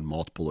year on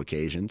multiple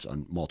occasions,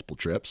 on multiple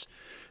trips.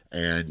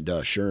 And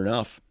sure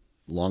enough,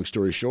 long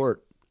story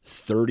short,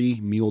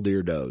 30 mule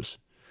deer does.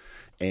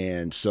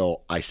 And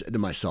so I said to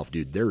myself,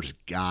 dude, there's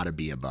got to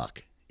be a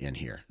buck in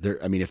here.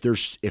 I mean, if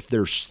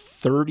there's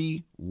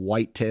 30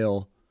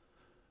 whitetail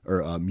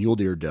or a mule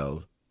deer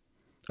doe,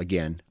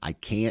 again, I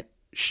can't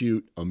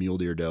shoot a mule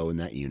deer doe in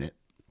that unit.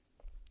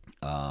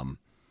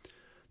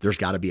 There's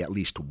got to be at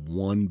least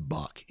one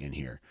buck in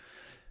here.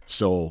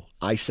 So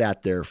I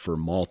sat there for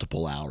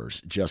multiple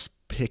hours just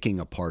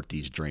picking apart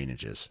these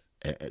drainages,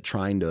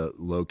 trying to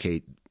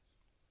locate,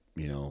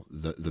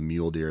 the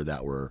mule deer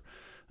that were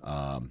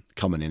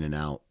coming in and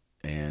out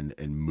and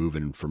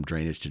moving from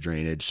drainage to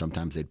drainage.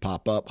 Sometimes they'd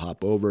pop up,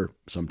 hop over.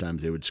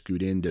 Sometimes they would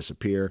scoot in,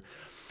 disappear.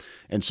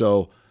 And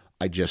so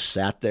I just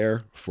sat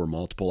there for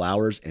multiple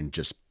hours and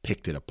just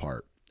picked it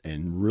apart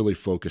and really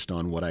focused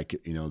on what I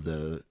could,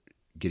 the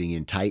getting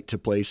in tight to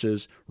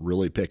places,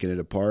 really picking it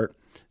apart.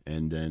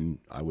 And then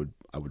I would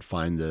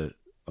find a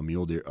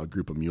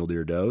group of mule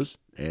deer does,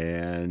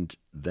 and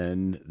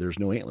then there's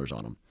no antlers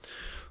on them.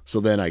 So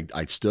then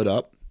I stood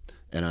up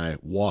and I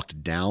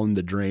walked down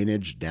the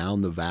drainage,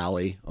 down the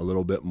valley a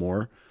little bit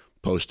more,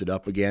 posted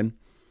up again,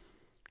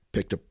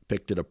 picked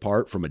it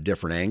apart from a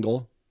different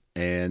angle,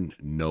 and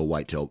no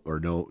whitetail or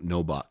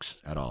no bucks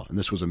at all. And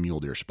this was a mule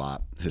deer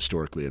spot,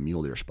 historically a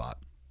mule deer spot.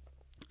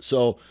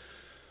 So,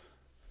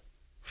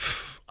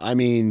 I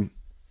mean,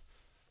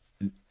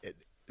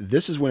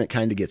 this is when it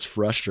kind of gets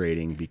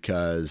frustrating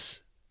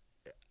because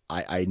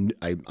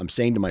I'm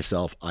saying to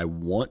myself, I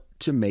want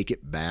to make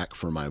it back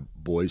for my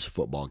boys'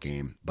 football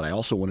game, but I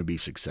also want to be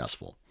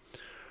successful,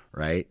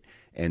 right?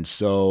 And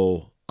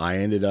so I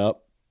ended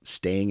up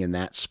staying in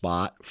that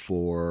spot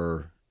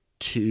for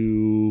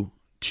two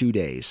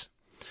days.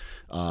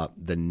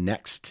 The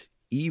next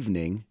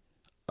evening,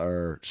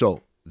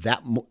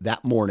 that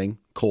morning,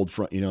 cold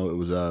front. It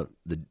was the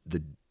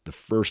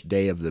first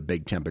day of the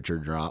big temperature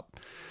drop,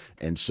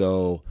 and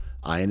so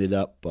I ended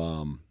up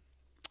the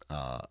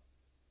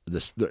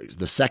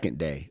second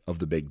day of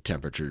the big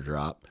temperature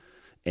drop,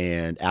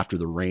 and after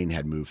the rain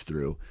had moved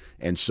through,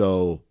 and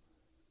so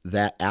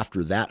that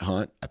after that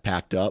hunt, I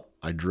packed up.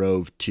 I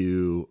drove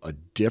to a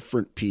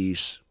different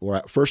piece.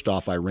 Or first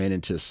off, I ran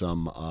into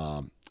some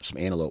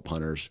antelope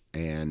hunters,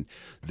 and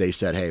they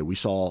said, "Hey, we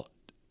saw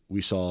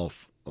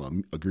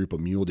a group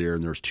of mule deer,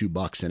 and there's 2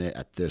 bucks in it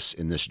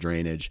in this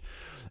drainage."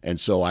 And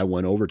so I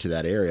went over to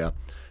that area,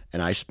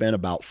 and I spent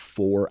about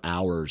 4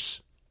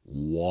 hours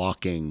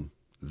walking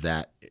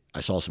that.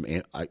 I saw some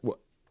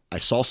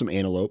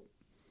antelope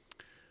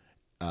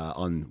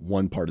on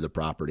one part of the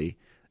property,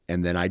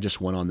 and then I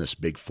just went on this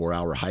big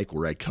 4-hour hike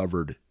where I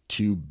covered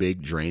 2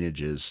 big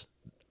drainages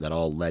that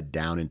all led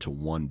down into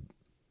one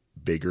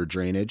bigger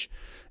drainage,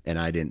 and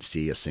I didn't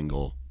see a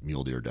single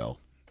mule deer doe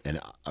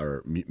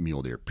or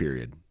mule deer,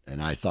 period.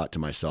 And I thought to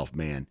myself,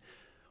 man,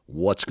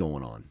 what's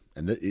going on?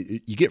 And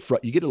you get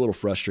a little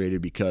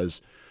frustrated because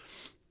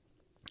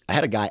I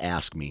had a guy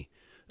ask me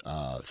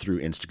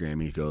through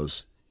Instagram. He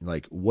goes,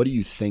 like, what do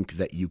you think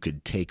that you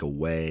could take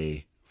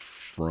away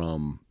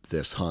from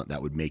this hunt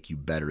that would make you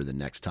better the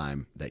next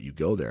time that you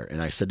go there?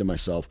 And I said to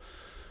myself,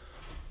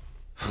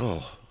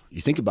 oh,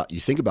 you think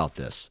about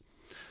this.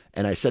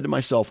 And I said to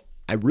myself,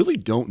 I really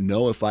don't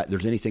know if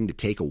there's anything to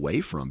take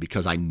away from,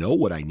 because I know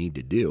what I need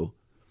to do.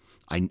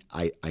 I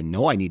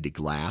know I need to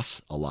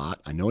glass a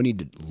lot. I know I need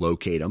to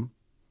locate them.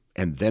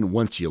 And then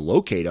once you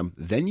locate them,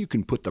 then you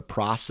can put the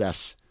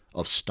process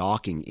of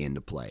stalking into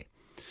play.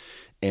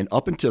 And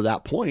up until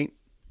that point,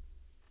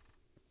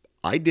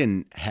 I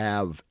didn't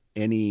have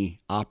any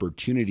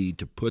opportunity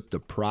to put the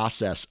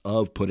process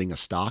of putting a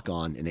stalk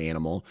on an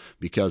animal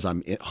because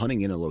I'm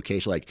hunting in a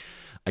location. Like,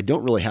 I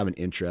don't really have an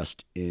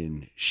interest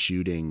in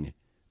shooting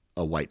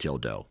a whitetail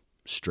doe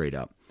straight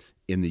up.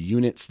 In the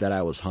units that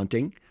I was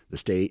hunting, the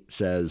state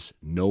says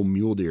no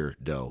mule deer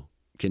doe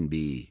can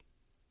be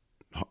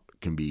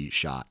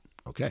shot.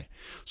 Okay.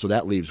 So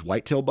that leaves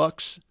whitetail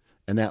bucks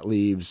and that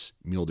leaves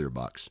mule deer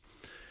bucks.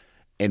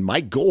 And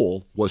my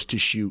goal was to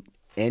shoot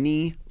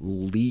any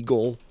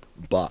legal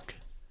buck.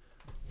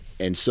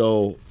 And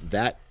so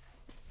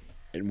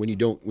and when you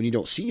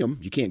don't see them,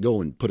 you can't go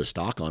and put a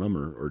stalk on them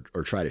or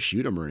try to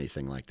shoot them or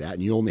anything like that.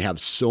 And you only have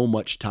so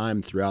much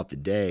time throughout the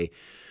day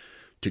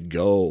to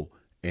go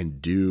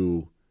and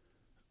do,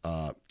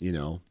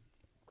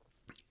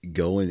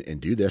 go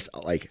and do this.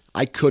 Like,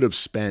 I could have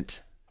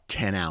spent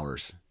 10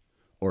 hours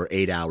or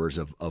 8 hours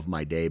of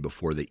my day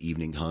before the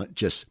evening hunt,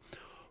 just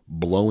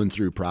blowing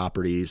through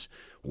properties,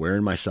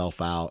 wearing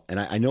myself out. And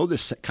I know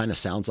this kind of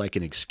sounds like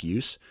an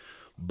excuse,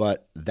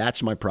 but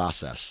that's my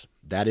process.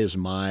 That is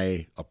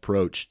my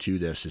approach to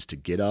this, is to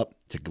get up,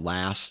 to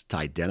glass, to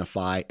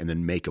identify, and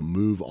then make a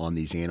move on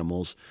these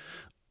animals,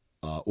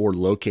 or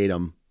locate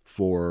them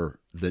for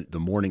the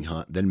morning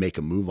hunt, then make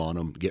a move on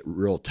them, get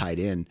real tight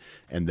in,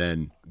 and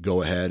then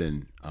go ahead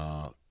and,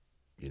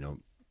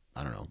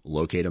 I don't know,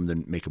 locate them,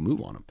 then make a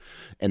move on them.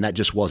 And that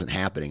just wasn't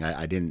happening.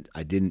 I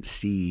didn't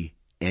see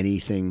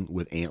anything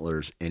with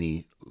antlers,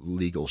 any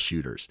legal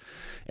shooters.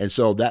 And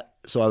so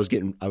I was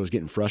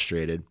getting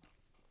frustrated,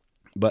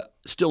 but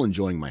still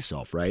enjoying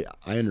myself, right?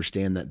 I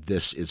understand that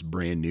this is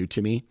brand new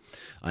to me.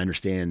 I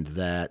understand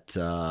that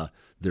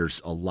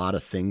there's a lot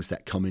of things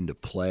that come into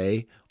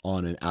play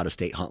on an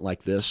out-of-state hunt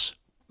like this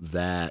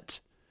that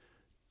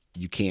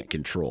you can't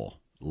control,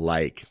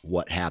 like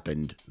what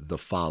happened the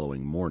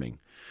following morning.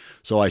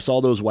 So I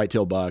saw those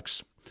whitetail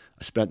bucks.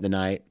 I spent the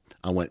night.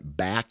 I went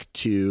back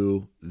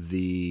to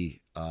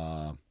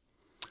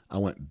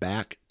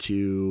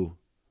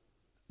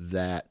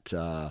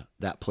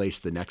that place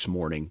the next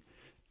morning,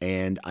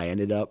 and I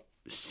ended up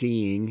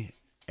seeing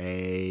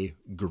a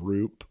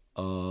group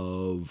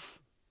of,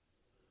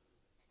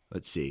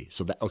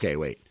 So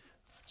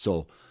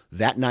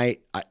that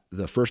night,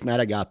 the first night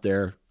I got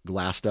there,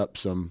 glassed up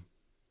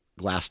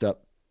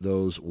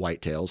those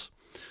whitetails.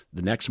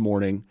 The next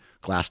morning,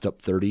 glassed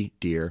up 30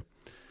 deer.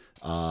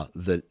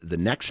 The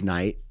next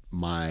night,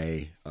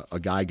 a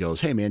guy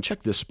goes, "Hey man,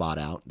 check this spot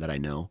out that I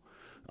know.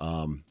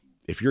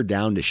 If you're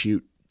down to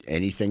shoot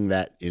anything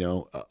that,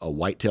 a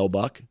whitetail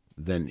buck,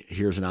 then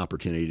here's an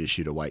opportunity to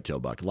shoot a whitetail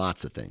buck."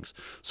 Lots of things.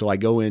 So I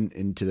go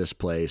into this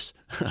place.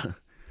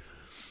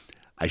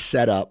 I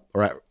set up,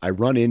 or I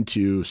run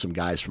into some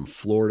guys from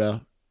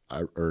Florida,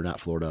 or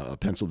not Florida,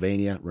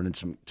 Pennsylvania. Run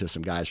into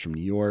some guys from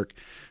New York.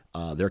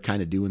 They're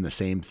kind of doing the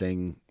same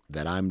thing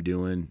that I'm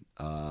doing,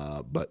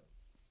 but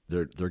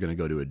they're going to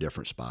go to a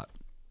different spot.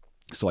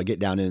 So I get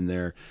down in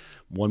there.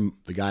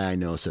 The guy I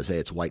know says, "Hey,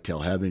 it's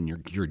whitetail heaven.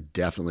 You're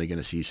definitely going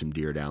to see some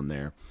deer down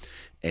there."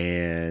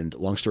 And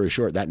long story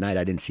short, that night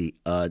I didn't see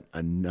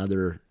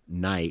another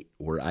night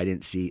where I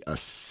didn't see a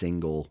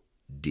single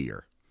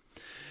deer.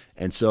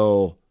 And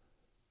so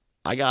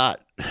I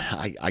got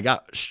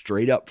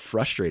straight up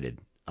frustrated.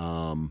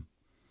 And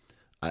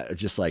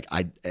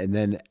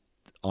then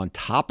on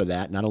top of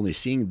that, not only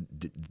seeing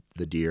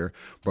the deer,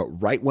 but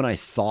right when I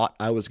thought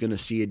I was going to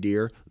see a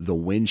deer, the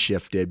wind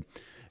shifted,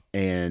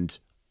 and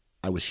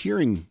I was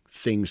hearing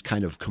things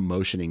kind of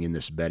commotioning in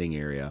this bedding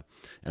area.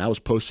 And I was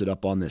posted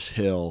up on this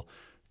hill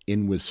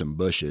in with some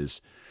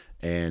bushes,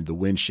 and the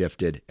wind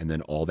shifted, and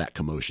then all that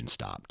commotion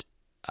stopped.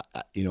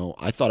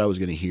 I thought I was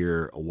going to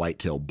hear a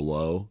whitetail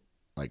blow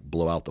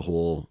out the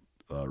whole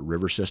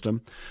river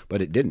system,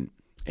 but it didn't.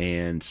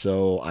 And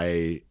so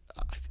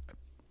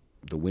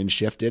the wind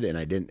shifted, and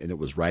it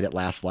was right at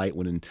last light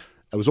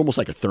it was almost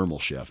like a thermal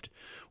shift,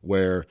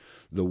 where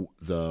the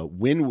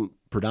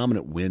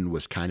predominant wind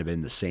was kind of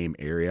in the same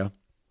area,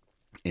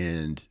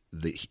 and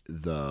the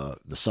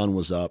sun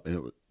was up,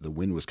 and the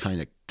wind was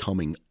kind of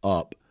coming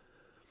up,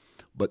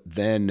 but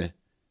then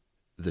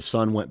the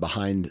sun went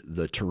behind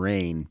the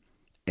terrain,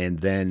 and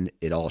then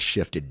it all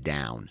shifted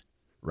down,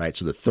 right?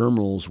 So the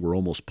thermals were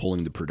almost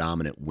pulling the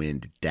predominant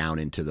wind down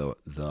into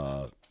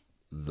the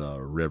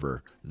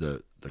river,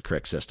 the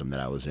creek system that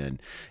I was in.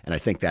 And I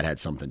think that had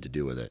something to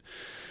do with it.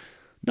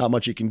 Not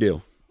much you can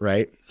do,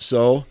 right?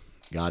 So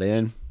got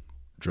in,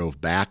 drove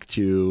back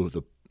to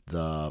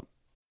the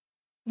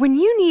When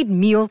you need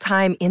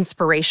mealtime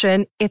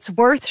inspiration, it's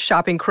worth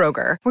shopping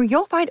Kroger, where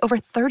you'll find over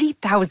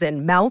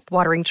 30,000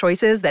 mouth-watering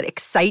choices that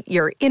excite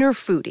your inner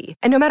foodie.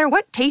 And no matter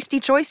what tasty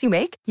choice you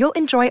make, you'll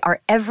enjoy our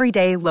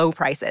everyday low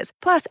prices,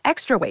 plus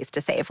extra ways to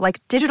save,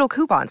 like digital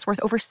coupons worth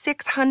over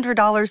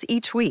 $600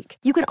 each week.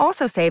 You can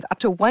also save up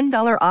to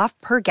 $1 off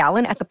per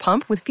gallon at the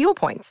pump with fuel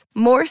points.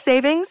 More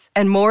savings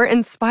and more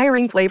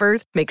inspiring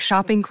flavors make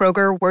shopping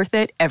Kroger worth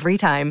it every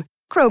time.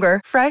 Kroger,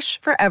 fresh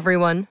for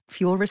everyone.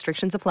 Fuel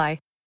restrictions apply.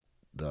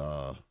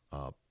 The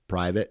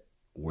private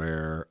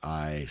where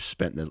I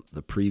spent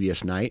the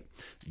previous night,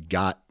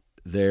 got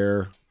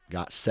there,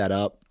 got set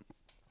up,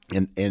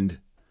 and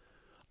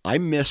I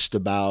missed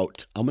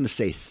about, I'm going to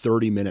say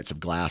 30 minutes of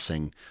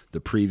glassing the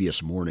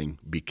previous morning,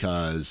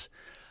 because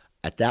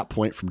at that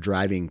point, from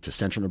driving to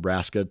central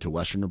Nebraska to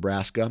western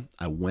Nebraska,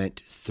 I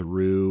went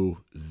through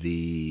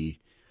the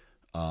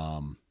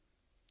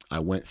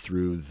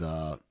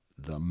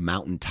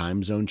mountain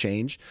time zone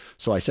change.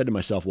 So I said to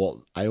myself,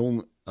 well,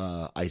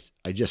 I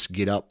just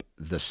get up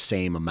the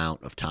same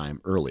amount of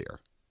time earlier,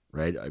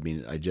 right? I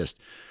mean,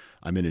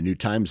 I'm in a new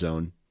time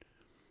zone,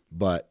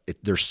 but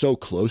they're so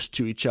close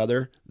to each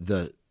other.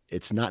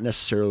 It's not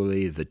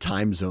necessarily the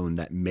time zone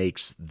that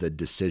makes the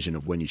decision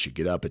of when you should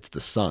get up. It's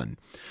the sun.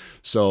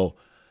 So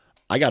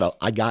I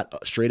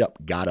got straight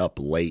up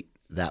late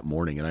that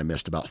morning, and I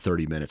missed about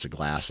 30 minutes of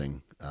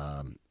glassing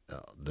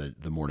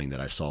the morning that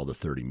I saw the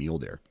 30 mule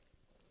deer.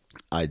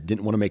 I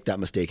didn't want to make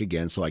that mistake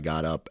again, so I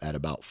got up at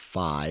about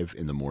 5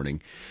 in the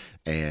morning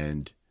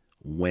and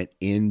went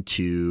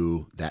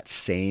into that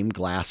same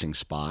glassing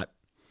spot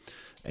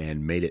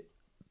and made it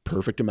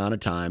perfect amount of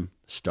time,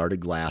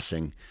 started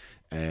glassing,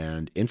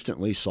 and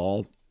instantly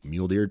saw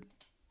mule deer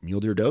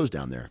does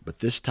down there. But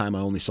this time I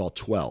only saw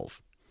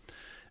 12.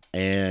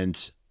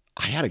 And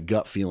I had a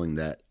gut feeling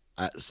that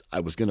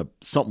something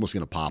was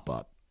gonna pop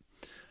up.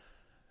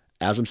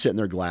 As I'm sitting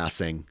there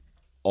glassing,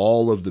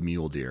 all of the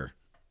mule deer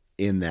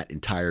in that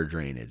entire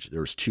drainage.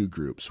 There was 2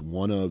 groups,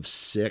 one of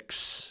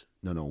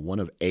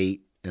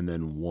 8, and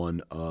then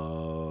one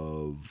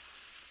of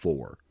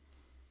 4.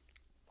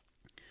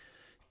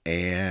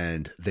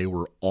 And they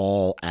were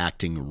all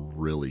acting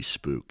really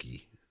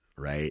spooky,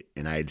 right?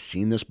 And I had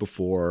seen this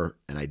before,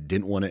 and I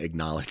didn't want to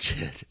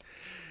acknowledge it.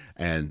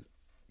 And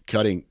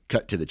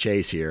cut to the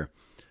chase here,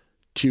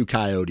 2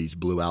 coyotes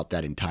blew out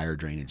that entire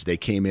drainage. They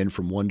came in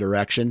from one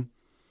direction,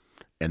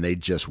 and they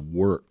just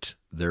worked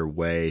their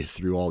way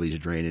through all these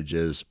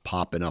drainages,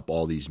 popping up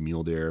all these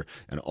mule deer,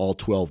 and all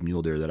 12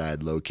 mule deer that I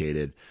had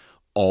located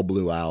all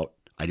blew out.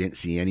 I didn't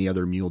see any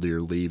other mule deer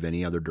leave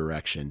any other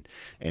direction.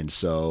 And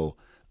so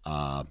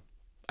I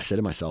said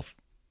to myself,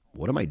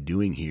 what am I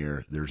doing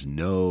here? There's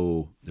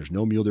no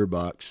mule deer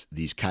bucks.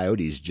 These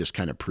coyotes just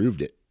kind of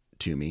proved it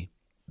to me.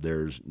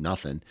 There's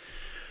nothing.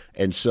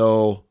 And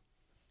so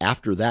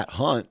after that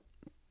hunt,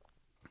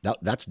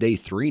 that's day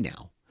 3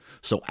 now.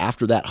 So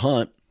after that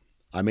hunt,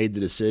 I made the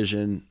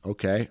decision,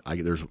 okay,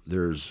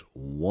 there's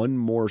one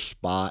more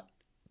spot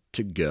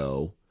to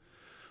go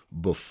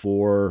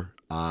before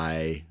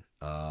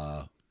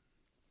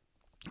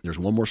there's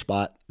one more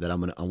spot that I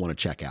want to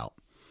check out.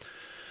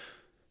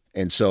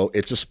 And so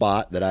it's a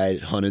spot that I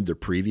hunted the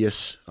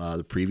previous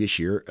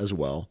year as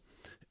well.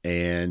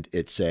 And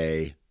it's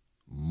a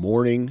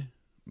morning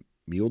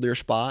mule deer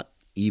spot,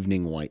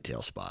 evening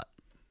whitetail spot.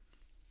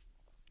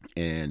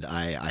 And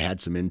I had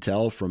some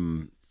intel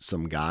from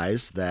some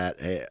guys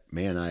that, hey,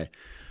 man,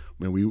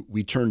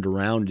 we turned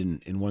around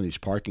in one of these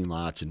parking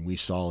lots and we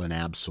saw an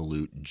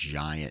absolute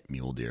giant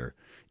mule deer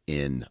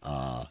on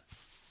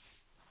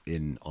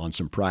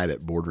some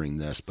private bordering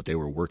this, but they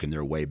were working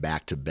their way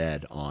back to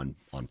bed on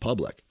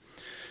public.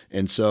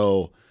 And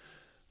so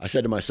I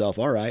said to myself,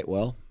 all right,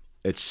 well,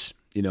 it's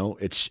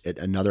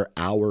another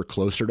hour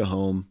closer to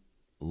home.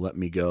 Let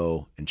me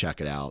go and check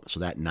it out.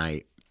 So that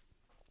night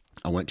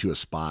I went to a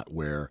spot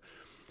where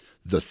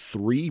the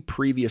 3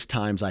 previous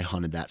times I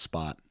hunted that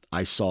spot,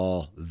 I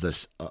saw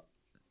this,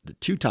 the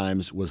 2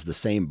 times was the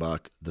same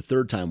buck. The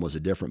 3rd time was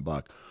a different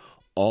buck.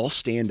 All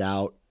stand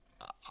out.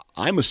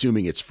 I'm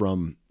assuming it's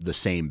from the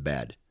same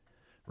bed,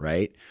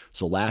 right?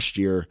 So last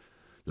year,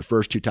 the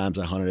first 2 times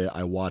I hunted it,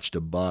 I watched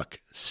a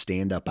buck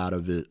stand up out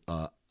of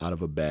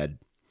a bed.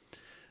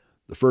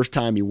 The first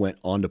time he went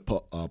onto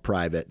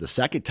private. The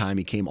second time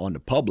he came onto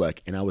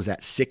public, and I was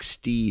at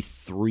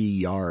 63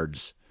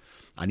 yards.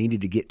 I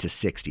needed to get to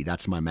 60.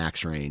 That's my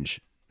max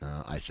range,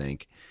 I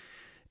think.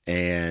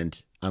 And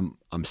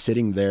I'm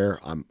sitting there.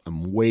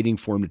 I'm waiting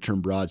for him to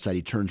turn broadside.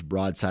 He turns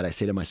broadside. I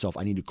say to myself,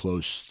 I need to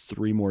close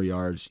 3 more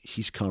yards.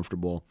 He's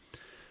comfortable.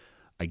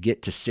 I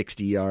get to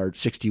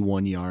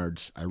 61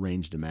 yards. I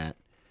ranged him at,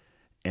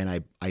 and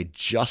I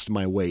adjust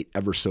my weight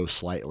ever so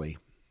slightly.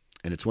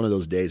 And it's one of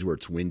those days where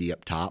it's windy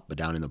up top, but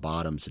down in the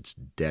bottoms, it's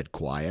dead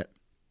quiet.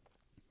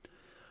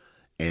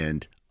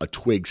 And a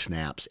twig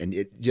snaps, and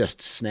it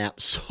just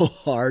snapped so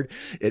hard,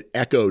 it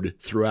echoed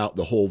throughout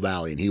the whole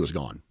valley, and he was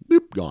gone.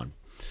 Boop, gone.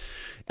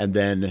 And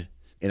then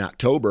in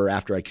October,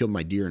 after I killed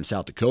my deer in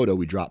South Dakota,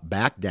 we dropped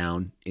back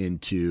down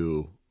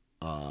into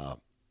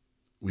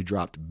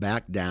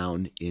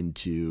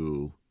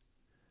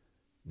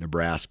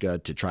Nebraska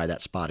to try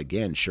that spot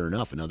again. Sure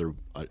enough,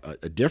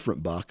 a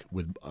different buck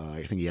with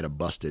I think he had a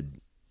busted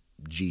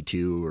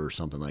G2 or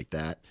something like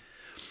that.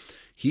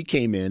 He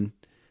came in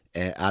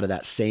out of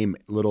that same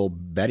little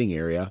bedding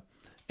area,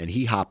 and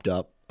he hopped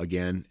up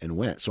again and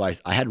went. So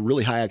I had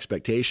really high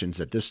expectations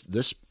that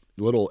this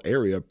little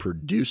area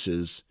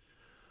produces,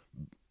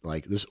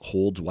 like, this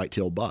holds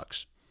whitetail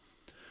bucks.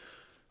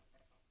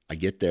 I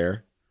get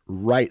there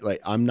right,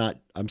 like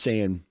I'm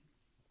saying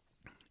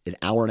an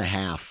hour and a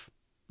half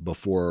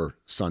before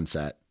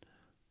sunset,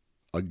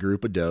 a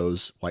group of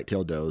does,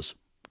 whitetail does,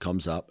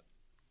 comes up,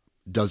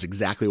 does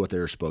exactly what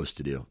they're supposed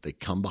to do. They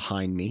come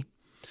behind me.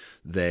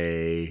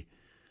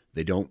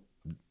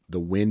 The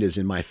wind is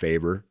in my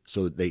favor,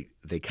 so they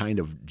kind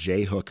of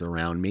J-hook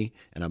around me,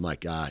 and I'm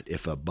like, God,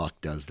 if a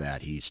buck does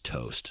that, he's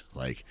toast.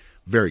 Like,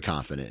 very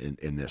confident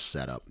in this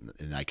setup,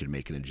 and I could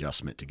make an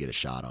adjustment to get a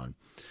shot on.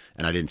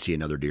 And I didn't see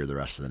another deer the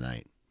rest of the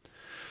night.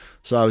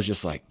 So I was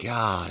just like,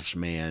 gosh,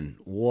 man,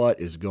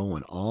 what is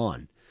going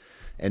on?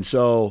 And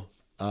so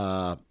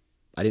I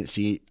didn't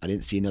see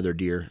another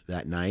deer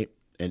that night.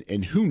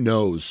 And who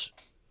knows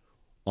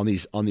on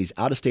these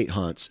out-of-state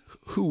hunts,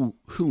 who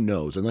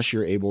knows, unless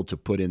you're able to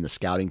put in the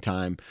scouting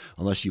time,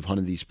 unless you've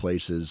hunted these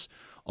places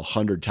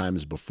 100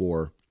 times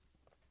before,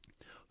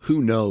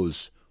 who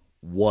knows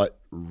what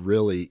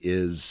really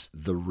is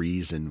the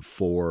reason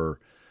for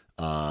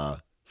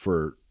the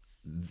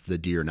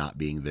deer not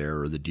being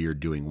there, or the deer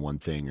doing one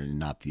thing or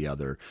not the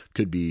other.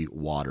 Could be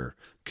water,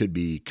 could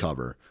be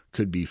cover,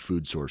 could be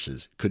food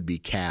sources, could be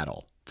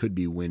cattle, could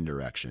be wind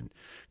direction,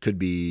 could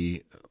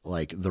be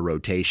like the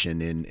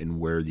rotation in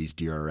where these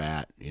deer are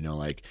at.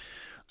 Like,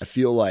 I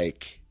feel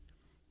like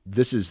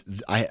this is,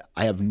 I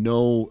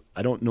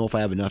don't know if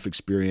I have enough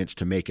experience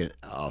to make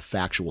a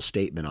factual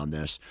statement on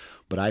this,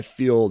 but I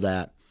feel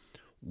that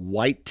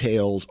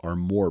whitetails are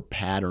more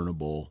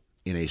patternable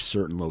in a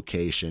certain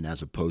location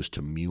as opposed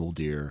to mule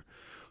deer,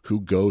 who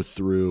go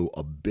through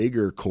a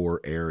bigger core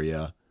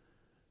area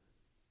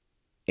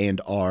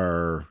and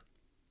are,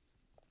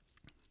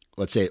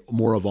 let's say,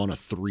 more of on a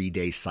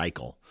 3-day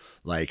cycle.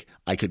 Like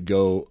I could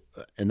go,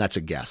 and that's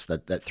a guess,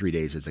 that 3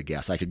 days is a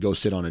guess. I could go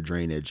sit on a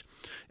drainage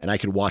and I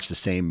could watch the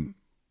same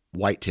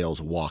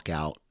whitetails walk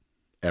out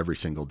every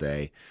single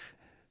day.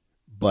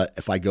 But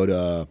if I go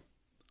to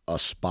a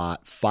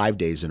spot 5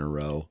 days in a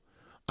row,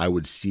 I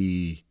would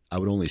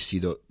only see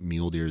the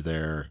mule deer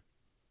there,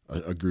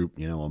 a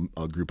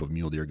group of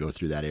mule deer go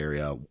through that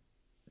area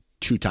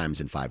 2 times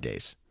in 5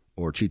 days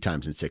or 2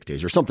 times in 6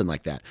 days or something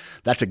like that.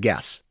 That's a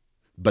guess,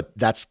 but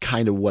that's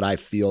kind of what I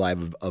feel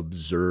I've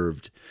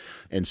observed.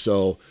 And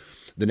so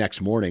the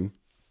next morning,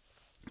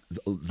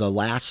 the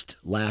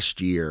last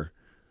year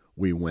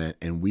we went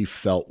and we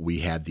felt we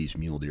had these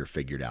mule deer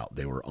figured out.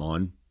 They were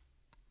on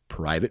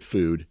private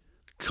food,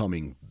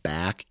 coming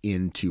back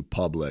into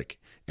public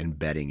and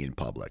bedding in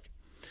public.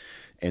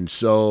 And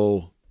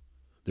so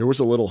there was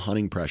a little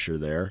hunting pressure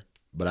there,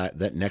 but I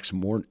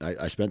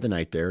spent the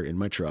night there in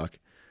my truck.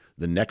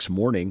 The next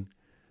morning,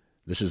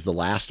 at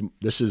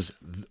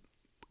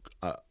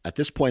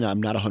this point,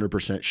 I'm not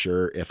 100%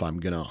 sure if I'm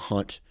going to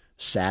hunt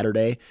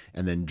Saturday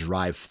and then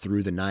drive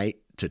through the night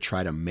to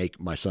try to make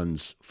my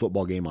son's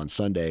football game on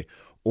Sunday,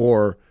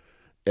 or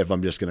if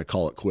I'm just going to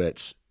call it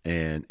quits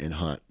and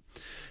hunt.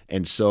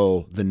 And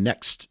so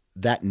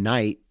that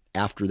night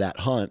after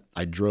that hunt,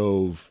 I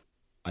drove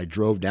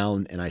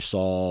down and I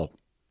saw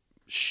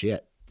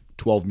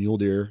 12 mule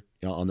deer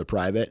on the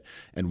private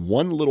and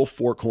one little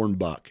forkhorn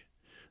buck.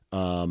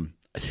 I'm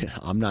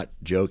not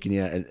joking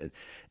yet.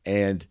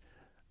 And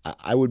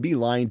I would be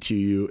lying to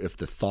you if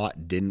the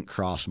thought didn't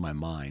cross my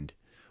mind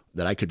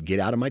that I could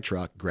get out of my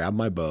truck, grab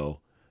my bow,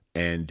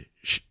 and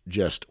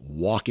just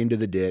walk into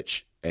the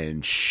ditch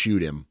and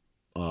shoot him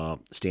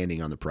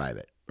standing on the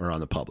private or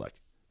on the public.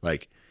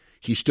 Like,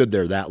 he stood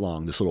there that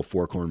long, this little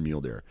forkhorn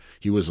mule deer.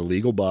 He was a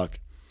legal buck,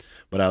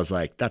 but I was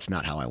like, that's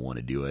not how I want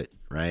to do it,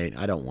 right?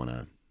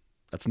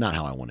 That's not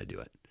how I want to do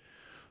it.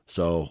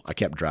 So I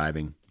kept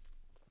driving,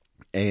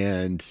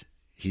 and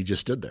he just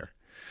stood there.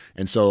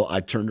 And so I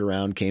turned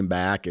around, came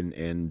back,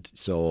 and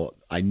so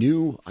I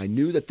knew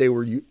that they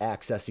were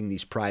accessing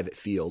these private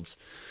fields.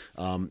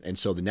 And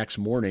so the next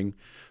morning,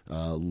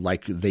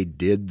 like they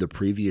did the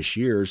previous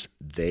years,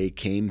 they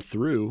came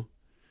through,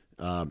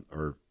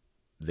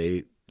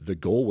 the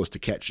goal was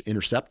to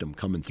intercept them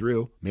coming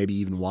through, maybe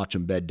even watch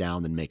them bed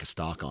down, then make a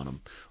stalk on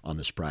them on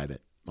this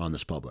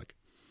public.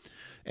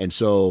 And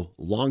so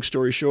long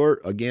story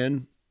short,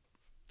 again,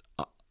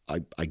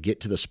 I get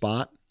to the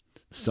spot,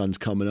 the sun's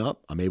coming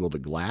up, I'm able to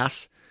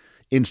glass.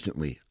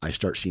 Instantly, I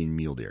start seeing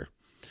mule deer.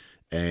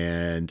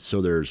 And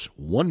so there's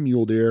one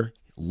mule deer,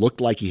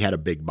 looked like he had a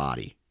big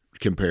body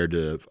compared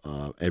to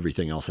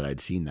everything else that I'd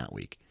seen that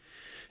week.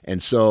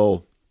 And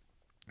so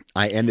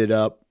I ended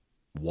up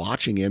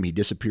watching him. He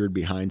disappeared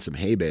behind some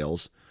hay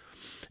bales.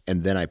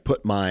 And then I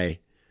put my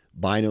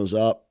binos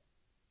up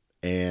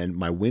and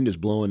my wind is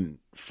blowing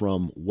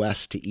from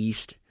west to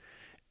east.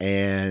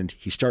 And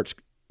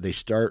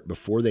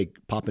before they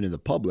pop into the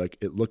public,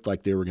 it looked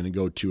like they were going to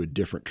go to a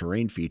different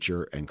terrain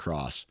feature and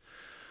cross.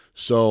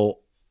 So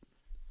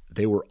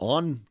they were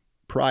on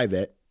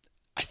private.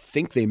 I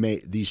think they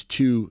made these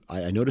two.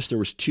 I noticed there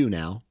was 2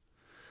 now,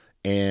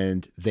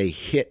 and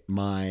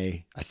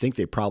I think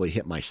they probably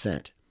hit my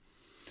scent.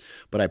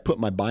 But I put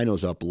my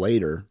binos up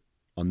later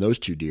on those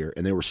 2 deer,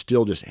 and they were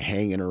still just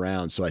hanging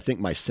around. So I think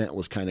my scent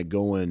was kind of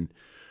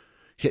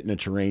hitting a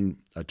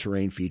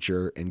terrain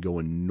feature and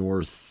going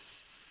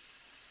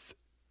northeast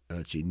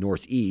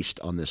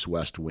on this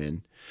west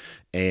wind.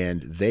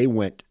 And they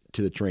went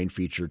to the terrain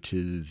feature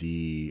to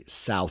the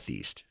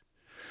southeast.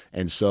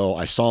 And so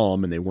I saw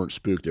them, and they weren't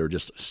spooked. They were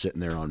just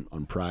sitting there on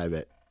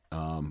private.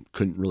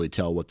 Couldn't really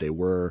tell what they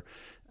were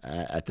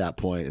at that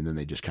point, and then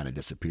they just kind of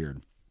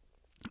disappeared.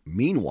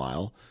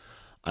 Meanwhile,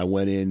 I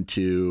went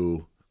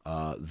into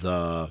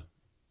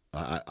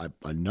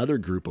another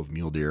group of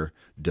mule deer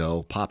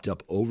doe popped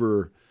up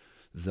over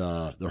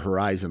the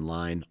horizon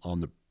line on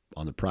the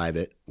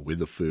private with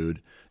the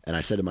food, and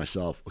I said to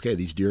myself, okay,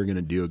 these deer are going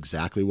to do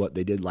exactly what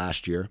they did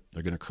last year.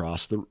 They're going to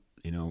cross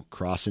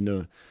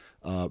into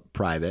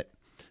private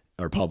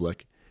or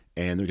public,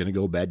 and they're going to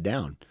go bed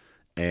down.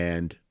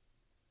 And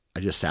I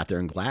just sat there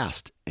and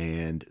glassed,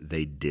 and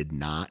they did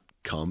not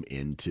come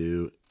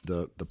into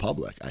the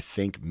public. I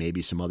think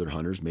maybe some other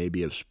hunters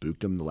maybe have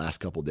spooked them the last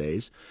couple of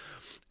days,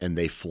 and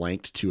they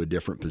flanked to a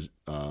different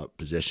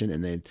position.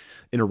 And then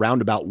in a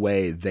roundabout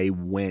way, they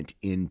went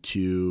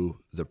into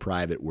the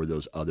private where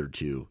those other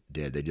 2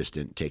 did. They just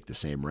didn't take the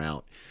same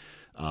route.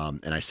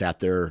 And I sat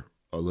there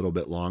a little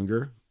bit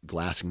longer,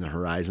 glassing the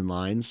horizon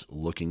lines,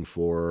 looking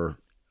for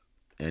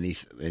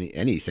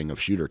anything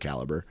of shooter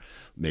caliber,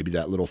 maybe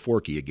that little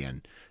forky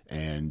again.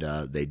 And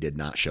they did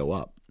not show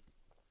up.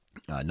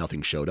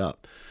 Nothing showed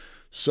up.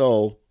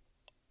 So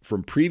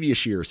from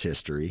previous year's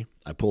history,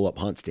 I pull up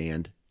Hunt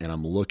Stand and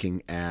I'm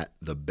looking at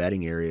the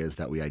bedding areas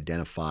that we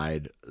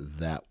identified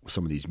that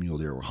some of these mule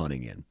deer were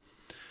hunting in.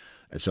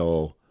 And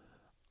so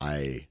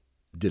I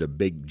did a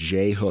big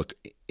J hook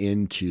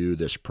into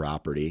this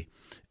property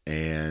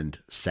and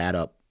sat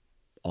up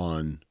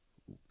on,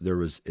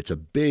 it's a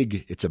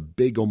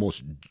big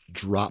almost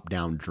drop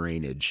down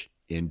drainage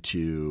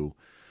into,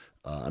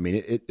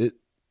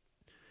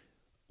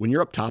 when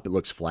you're up top, it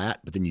looks flat,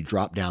 but then you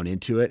drop down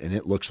into it and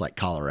it looks like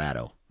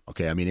Colorado.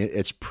 Okay. I mean,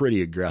 it's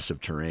pretty aggressive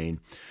terrain.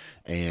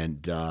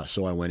 And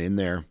so I went in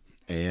there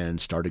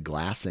and started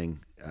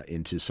glassing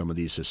into some of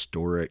these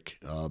historic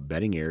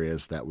bedding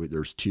areas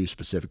there's 2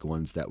 specific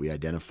ones that we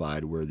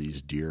identified where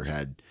these deer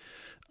had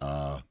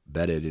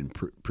bedded in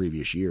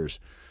previous years.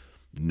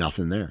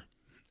 Nothing there.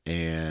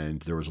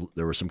 And there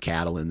was some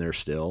cattle in there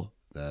still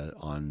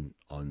on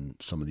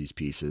some of these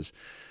pieces.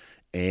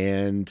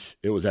 And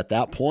it was at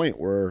that point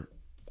where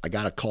I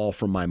got a call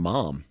from my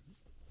mom,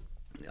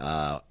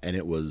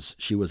 and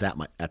she was at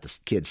the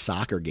kids'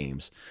 soccer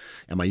games,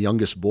 and my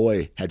youngest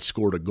boy had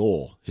scored a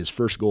goal, his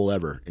first goal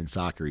ever in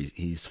soccer.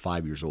 He's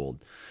 5 years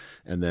old,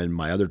 and then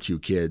my other 2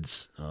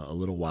 kids, a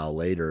little while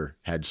later,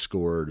 had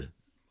scored.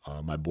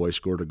 My boy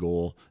scored a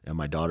goal, and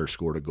my daughter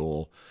scored a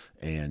goal,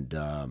 and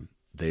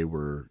they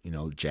were,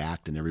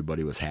 jacked, and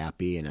everybody was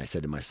happy. And I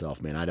said to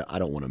myself, man, I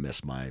don't want to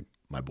miss my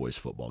boy's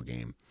football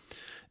game,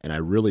 and I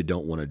really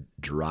don't want to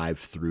drive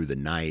through the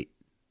night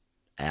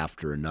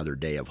after another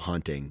day of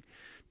hunting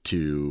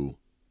to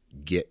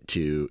get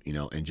to,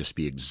 and just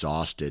be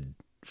exhausted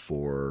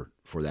for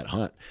that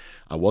hunt.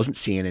 I wasn't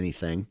seeing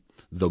anything.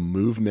 The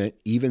movement,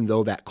 even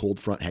though that cold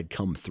front had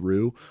come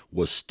through,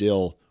 was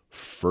still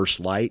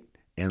first light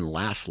and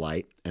last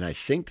light. And I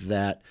think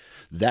that's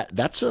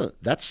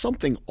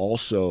something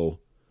also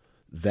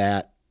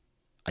that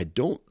I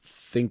don't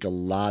think a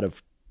lot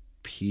of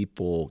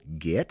people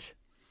get.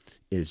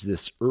 Is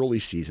this early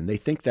season. They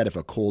think that if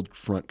a cold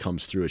front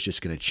comes through, it's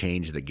just going to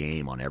change the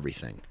game on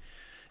everything.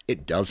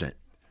 It doesn't.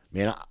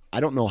 Man, I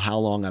don't know how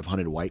long I've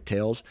hunted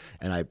whitetails,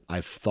 and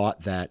I've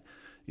thought that,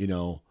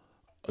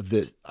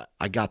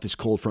 I got this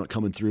cold front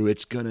coming through.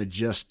 It's going to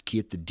just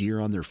get the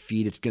deer on their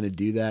feet. It's going to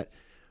do that.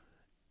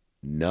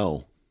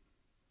 No.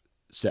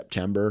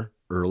 September,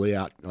 early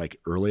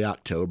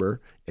October,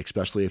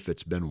 especially if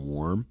it's been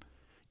warm,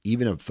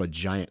 even if a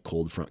giant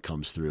cold front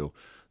comes through,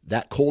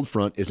 that cold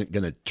front isn't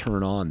going to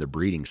turn on the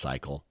breeding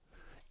cycle.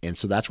 And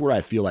so that's where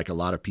I feel like a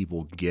lot of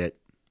people get,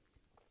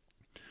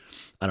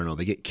 I don't know,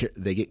 they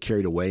get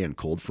carried away in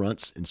cold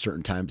fronts in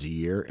certain times of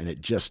year. And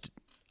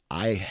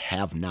I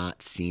have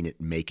not seen it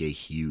make a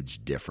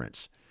huge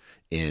difference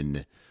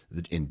in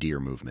deer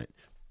movement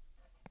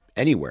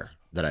anywhere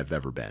that I've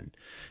ever been.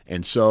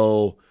 And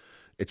so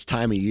it's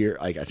time of year.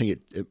 Like, I think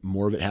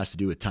more of it has to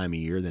do with time of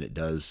year than it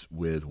does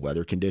with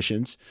weather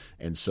conditions.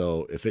 And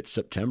so if it's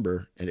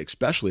September, and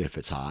especially if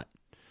it's hot,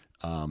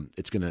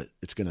 it's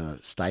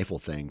gonna stifle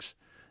things.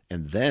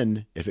 And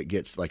then if it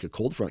gets like a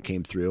cold front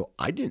came through,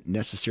 I didn't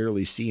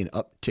necessarily see an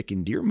uptick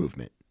in deer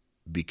movement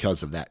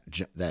because of that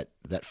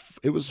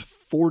it was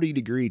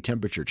 40-degree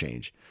temperature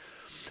change.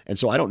 And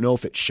so I don't know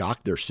if it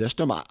shocked their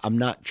system. I'm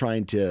not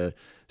trying to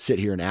sit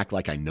here and act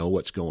like I know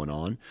what's going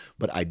on,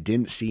 but I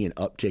didn't see an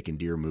uptick in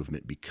deer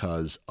movement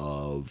because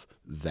of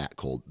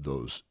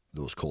those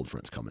cold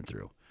fronts coming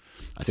through.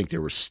 I think they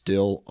were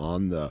still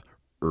on the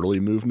early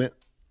movement,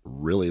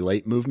 really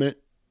late movement,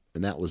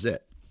 and that was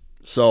it.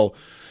 So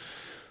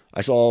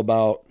I saw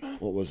about,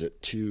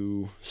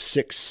 2,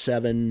 6,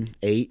 7,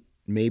 8,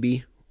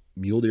 maybe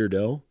mule deer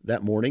doe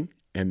that morning,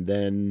 and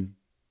then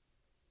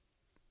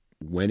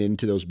went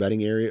into those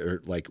bedding area,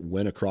 or like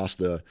went across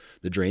the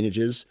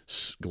drainages,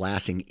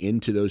 glassing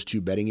into those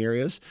 2 bedding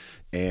areas,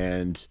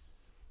 and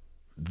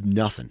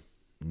nothing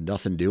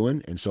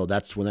doing. And so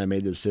that's when I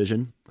made the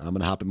decision. I'm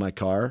going to hop in my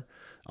car.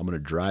 I'm going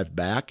to drive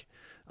back.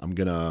 I'm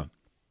going to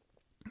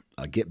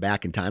get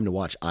back in time to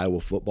watch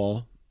Iowa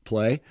football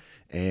play.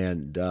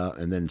 And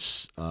then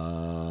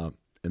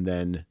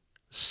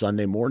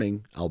Sunday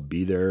morning I'll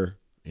be there,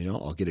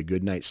 I'll get a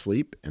good night's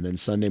sleep. And then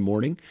Sunday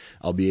morning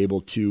I'll be able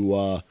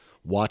to,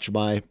 watch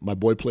my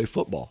boy play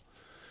football.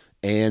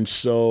 And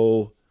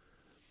so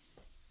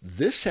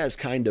this has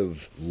kind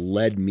of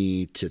led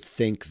me to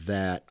think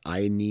that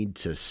I need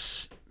to,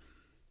 if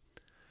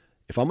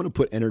I'm going to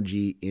put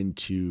energy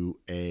into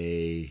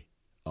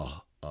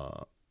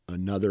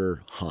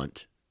another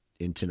hunt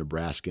into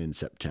Nebraska in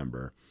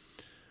September,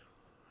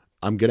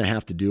 I'm going to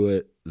have to do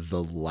it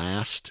the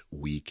last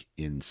week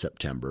in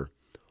September,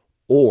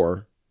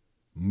 or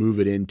move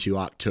it into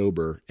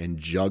October and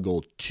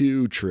juggle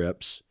 2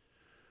 trips,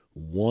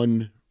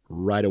 one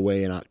right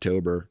away in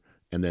October,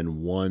 and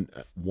then one,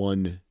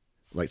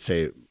 like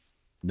say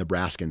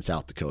Nebraska and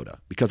South Dakota,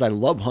 because I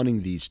love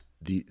hunting these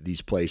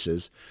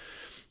places.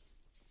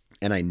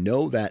 And I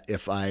know that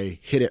if I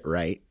hit it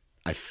right,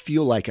 I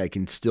feel like I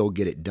can still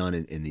get it done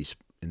in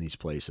these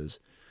places.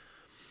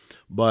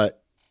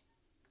 But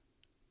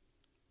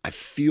I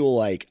feel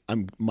like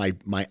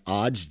my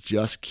odds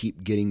just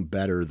keep getting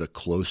better the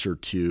closer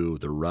to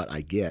the rut I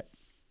get.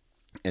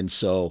 And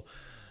so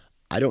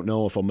I don't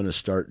know if I'm going to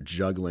start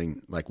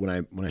juggling, like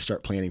when I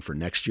start planning for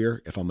next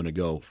year, if I'm going to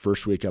go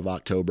first week of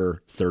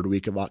October, third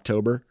week of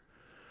October,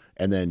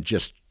 and then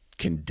just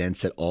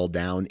condense it all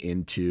down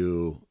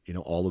into,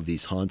 all of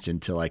these hunts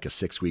into like a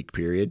 6-week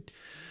period,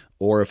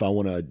 or if I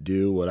want to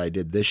do what I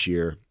did this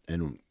year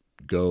and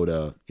go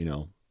to,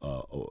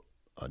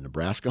 a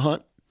Nebraska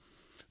hunt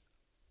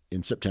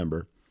in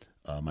September,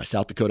 my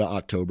South Dakota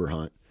October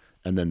hunt,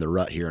 and then the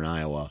rut here in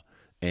Iowa.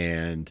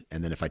 And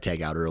then if I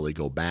tag out early,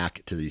 go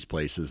back to these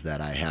places that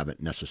I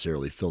haven't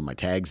necessarily filled my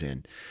tags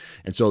in.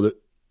 And so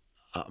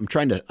I'm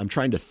trying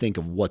to think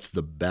of what's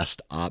the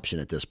best option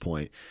at this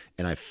point.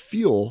 And I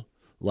feel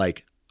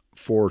like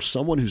for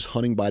someone who's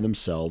hunting by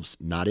themselves,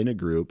 not in a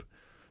group,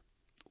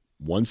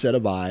 one set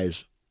of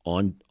eyes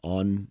on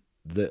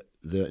the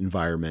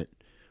environment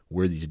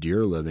where these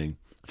deer are living,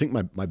 I think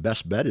my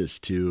best bet is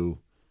to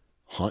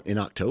hunt in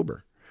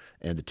October.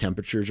 And the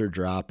temperatures are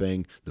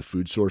dropping. The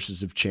food sources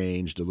have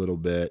changed a little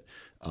bit.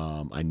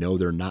 I know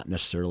they're not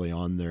necessarily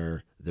on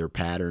their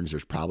patterns.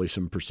 There's probably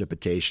some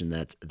precipitation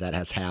that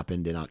has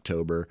happened in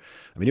October.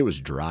 I mean, it was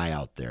dry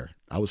out there.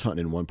 I was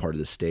hunting in one part of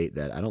the state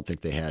that I don't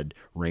think they had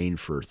rain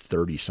for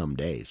 30 some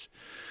days.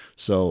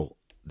 So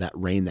that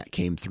rain that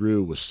came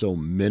through was so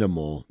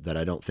minimal that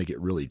I don't think it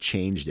really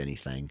changed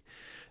anything.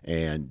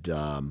 And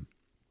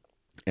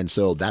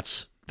so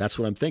that's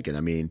what I'm thinking.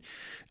 I mean,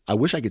 I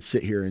wish I could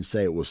sit here and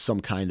say it was some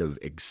kind of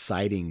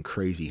exciting,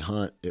 crazy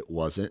hunt. It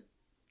wasn't.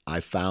 I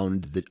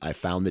found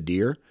the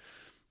deer.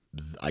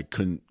 I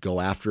couldn't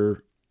go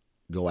after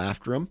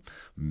them.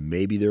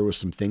 Maybe there was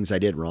some things I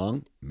did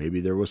wrong.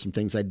 Maybe there was some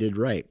things I did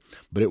right.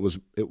 But it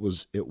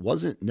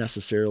wasn't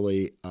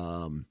necessarily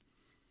a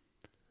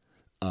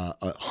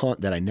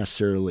hunt that I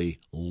necessarily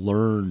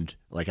learned,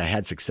 like I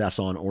had success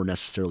on or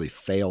necessarily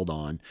failed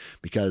on,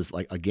 because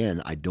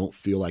again, I don't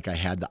feel like I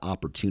had the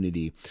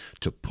opportunity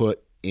to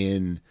put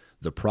in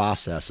the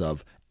process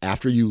of,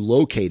 after you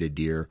locate a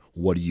deer,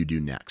 what do you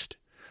do next?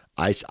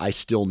 I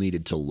still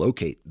needed to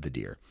locate the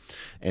deer.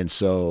 And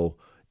so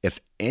if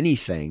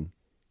anything,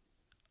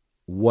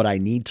 what I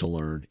need to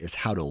learn is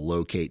how to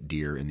locate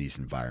deer in these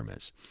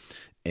environments.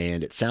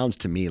 And it sounds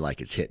to me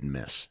like it's hit and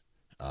miss.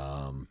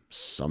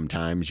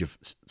 Sometimes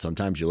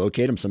you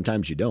locate them,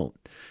 sometimes you don't.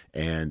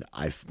 And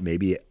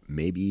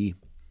maybe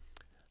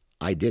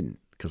I didn't,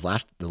 because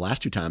the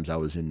last 2 times I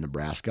was in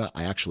Nebraska,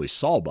 I actually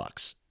saw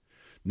bucks.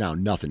 Now,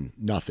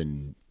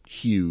 nothing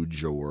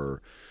huge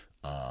or,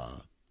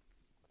 I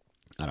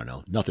don't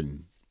know,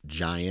 nothing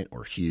giant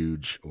or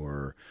huge,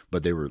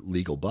 but they were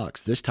legal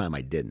bucks. This time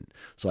I didn't.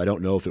 So I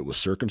don't know if it was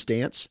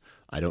circumstance.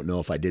 I don't know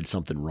if I did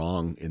something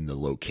wrong in the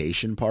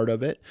location part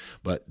of it,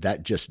 but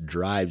that just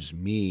drives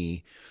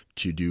me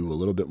to do a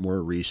little bit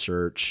more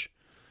research,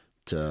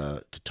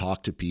 to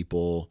talk to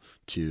people,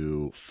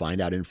 to find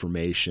out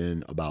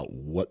information about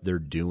what they're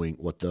doing,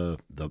 what the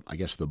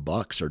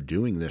bucks are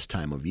doing this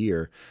time of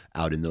year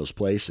out in those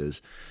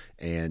places.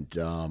 And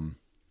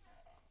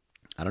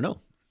I don't know.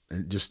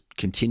 And just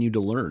continue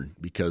to learn,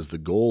 because the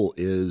goal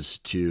is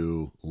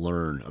to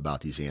learn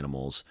about these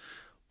animals,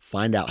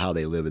 find out how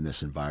they live in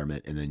this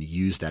environment, and then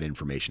use that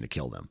information to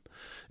kill them.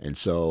 And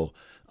so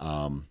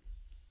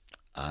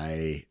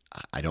I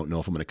don't know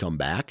if I'm going to come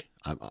back.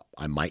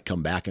 I might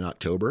come back in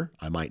October.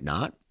 I might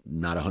not.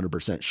 Not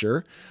 100%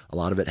 sure. A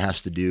lot of it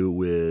has to do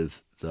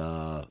with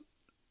the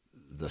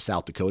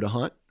South Dakota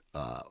hunt.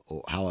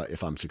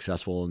 If I'm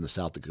successful in the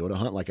South Dakota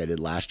hunt like I did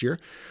last year,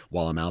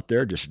 while I'm out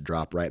there, just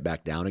drop right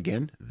back down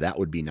again. That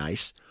would be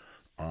nice.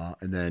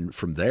 And then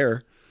from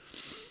there,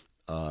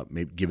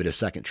 maybe give it a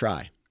second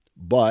try.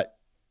 But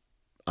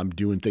I'm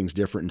doing things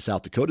different in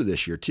South Dakota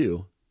this year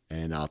too,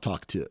 and I'll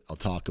talk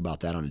about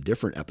that on a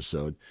different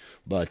episode.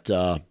 But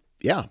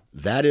yeah,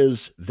 that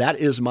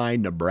is my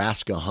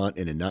Nebraska hunt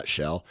in a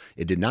nutshell.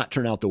 It did not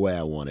turn out the way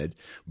I wanted,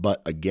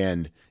 but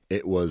again,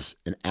 it was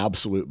an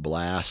absolute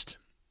blast.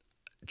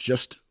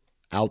 Just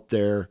out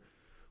there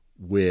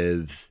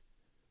with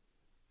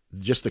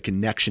just the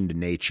connection to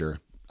nature.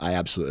 I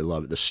absolutely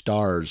love it. The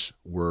stars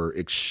were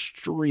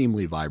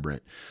extremely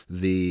vibrant.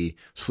 The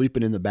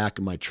sleeping in the back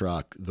of my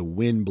truck, the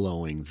wind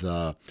blowing,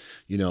 the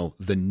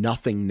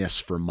nothingness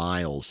for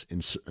miles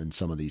in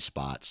some of these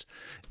spots,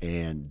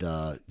 and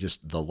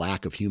just the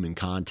lack of human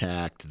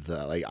contact.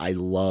 I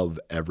love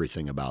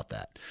everything about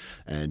that.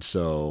 And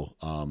so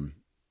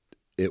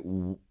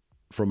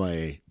from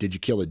a did you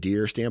kill a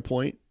deer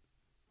standpoint,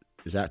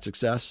 is that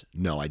success?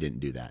 No, I didn't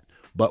do that.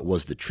 But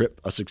was the trip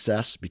a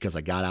success because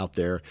I got out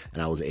there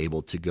and I was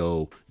able to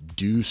go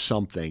do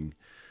something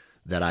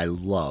that I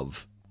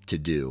love to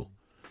do,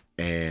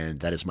 and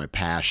that is my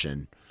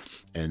passion.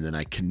 And then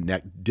I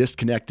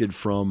disconnected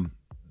from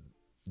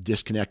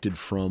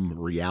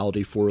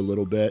reality for a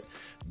little bit,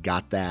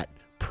 got that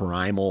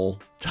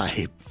primal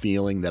type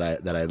feeling that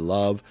I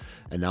love,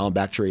 and now I'm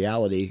back to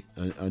reality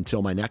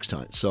until my next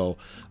hunt. So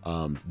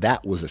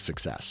that was a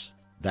success.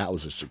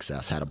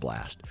 Had a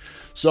blast.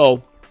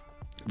 So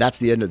that's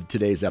the end of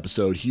today's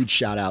episode. Huge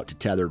shout out to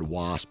Tethered,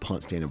 Wasp,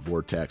 Hunt Stand, and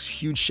Vortex.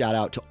 Huge shout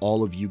out to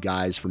all of you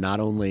guys for not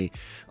only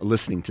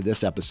listening to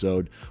this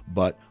episode,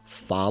 but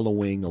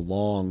following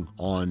along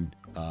on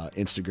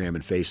Instagram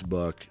and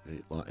Facebook,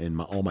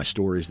 and all my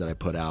stories that I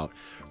put out.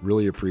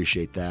 Really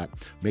appreciate that.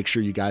 Make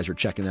sure you guys are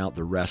checking out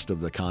the rest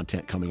of the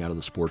content coming out of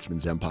the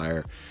Sportsman's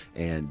Empire.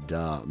 And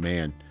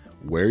man,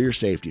 wear your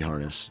safety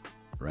harness,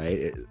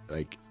 right?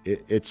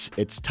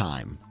 It's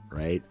time,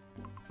 right?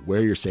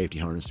 Wear your safety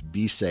harness.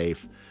 Be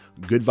safe.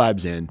 Good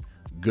vibes in,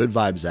 good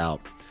vibes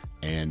out.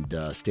 And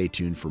stay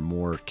tuned for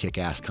more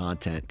kick-ass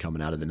content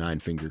coming out of the Nine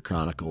Finger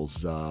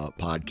Chronicles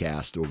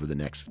podcast over the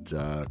next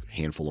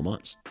handful of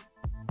months.